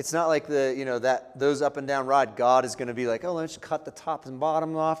like those up and down ride. God is going to be like, oh, let's cut the top and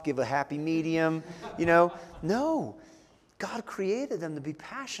bottom off, give a happy medium. No, God created them to be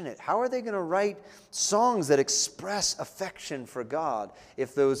passionate. How are they going to write songs that express affection for God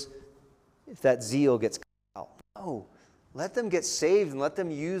if that zeal gets cut out? No, let them get saved and let them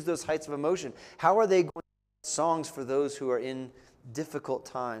use those heights of emotion. How are they going to write songs for those who are in difficult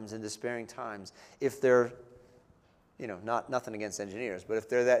times and despairing times if they're nothing against engineers, but if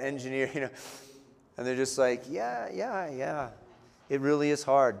they're that engineer, and they're just like, yeah, it really is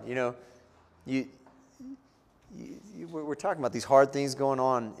hard. We're talking about these hard things going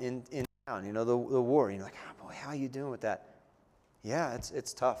on in down. You know, the war. You're like, oh, boy, how are you doing with that? Yeah,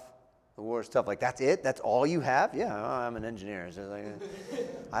 it's tough. The war is tough. Like, that's it? That's all you have? Yeah, I'm an engineer. So like,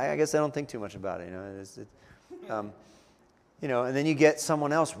 I guess I don't think too much about it. You know, and then you get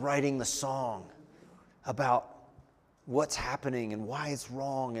someone else writing the song about what's happening and why it's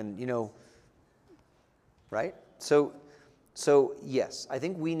wrong, and you know, right? So yes, I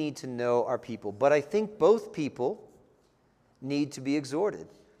think we need to know our people, but I think both people need to be exhorted.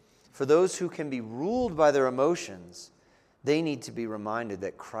 For those who can be ruled by their emotions, they need to be reminded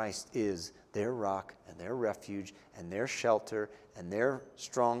that Christ is their rock and their refuge and their shelter and their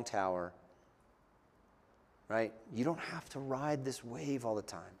strong tower. Right? You don't have to ride this wave all the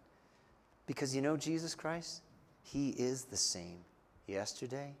time. Because you know Jesus Christ? He is the same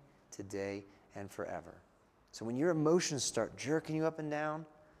yesterday, today, and forever. So when your emotions start jerking you up and down,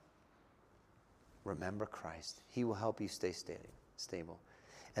 remember Christ. He will help you stay stable.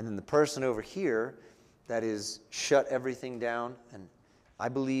 And then the person over here that is shut everything down, and I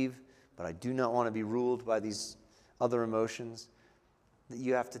believe, but I do not want to be ruled by these other emotions, that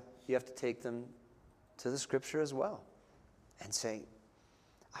you have to take them to the Scripture as well and say,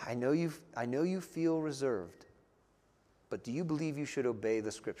 I know you feel reserved, but do you believe you should obey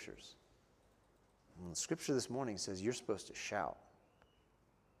the Scriptures? Well, the Scripture this morning says you're supposed to shout.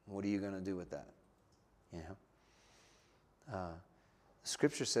 What are you going to do with that? You know? The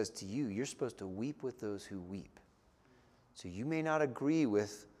Scripture says to you, you're supposed to weep with those who weep. So you may not agree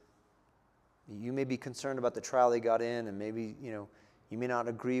with, you may be concerned about the trial they got in, and maybe, you know, you may not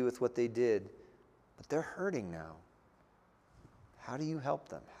agree with what they did, but they're hurting now. How do you help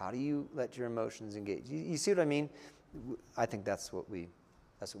them? How do you let your emotions engage? You see what I mean? I think that's what we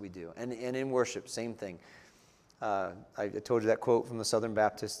do. And in worship, same thing. I told you that quote from the Southern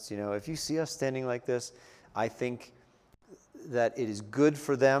Baptists. You know, if you see us standing like this, I think that it is good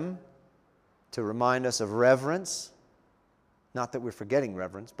for them to remind us of reverence. Not that we're forgetting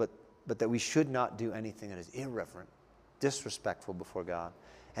reverence, but that we should not do anything that is irreverent, disrespectful before God.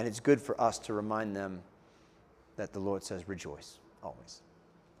 And it's good for us to remind them that the Lord says, rejoice always.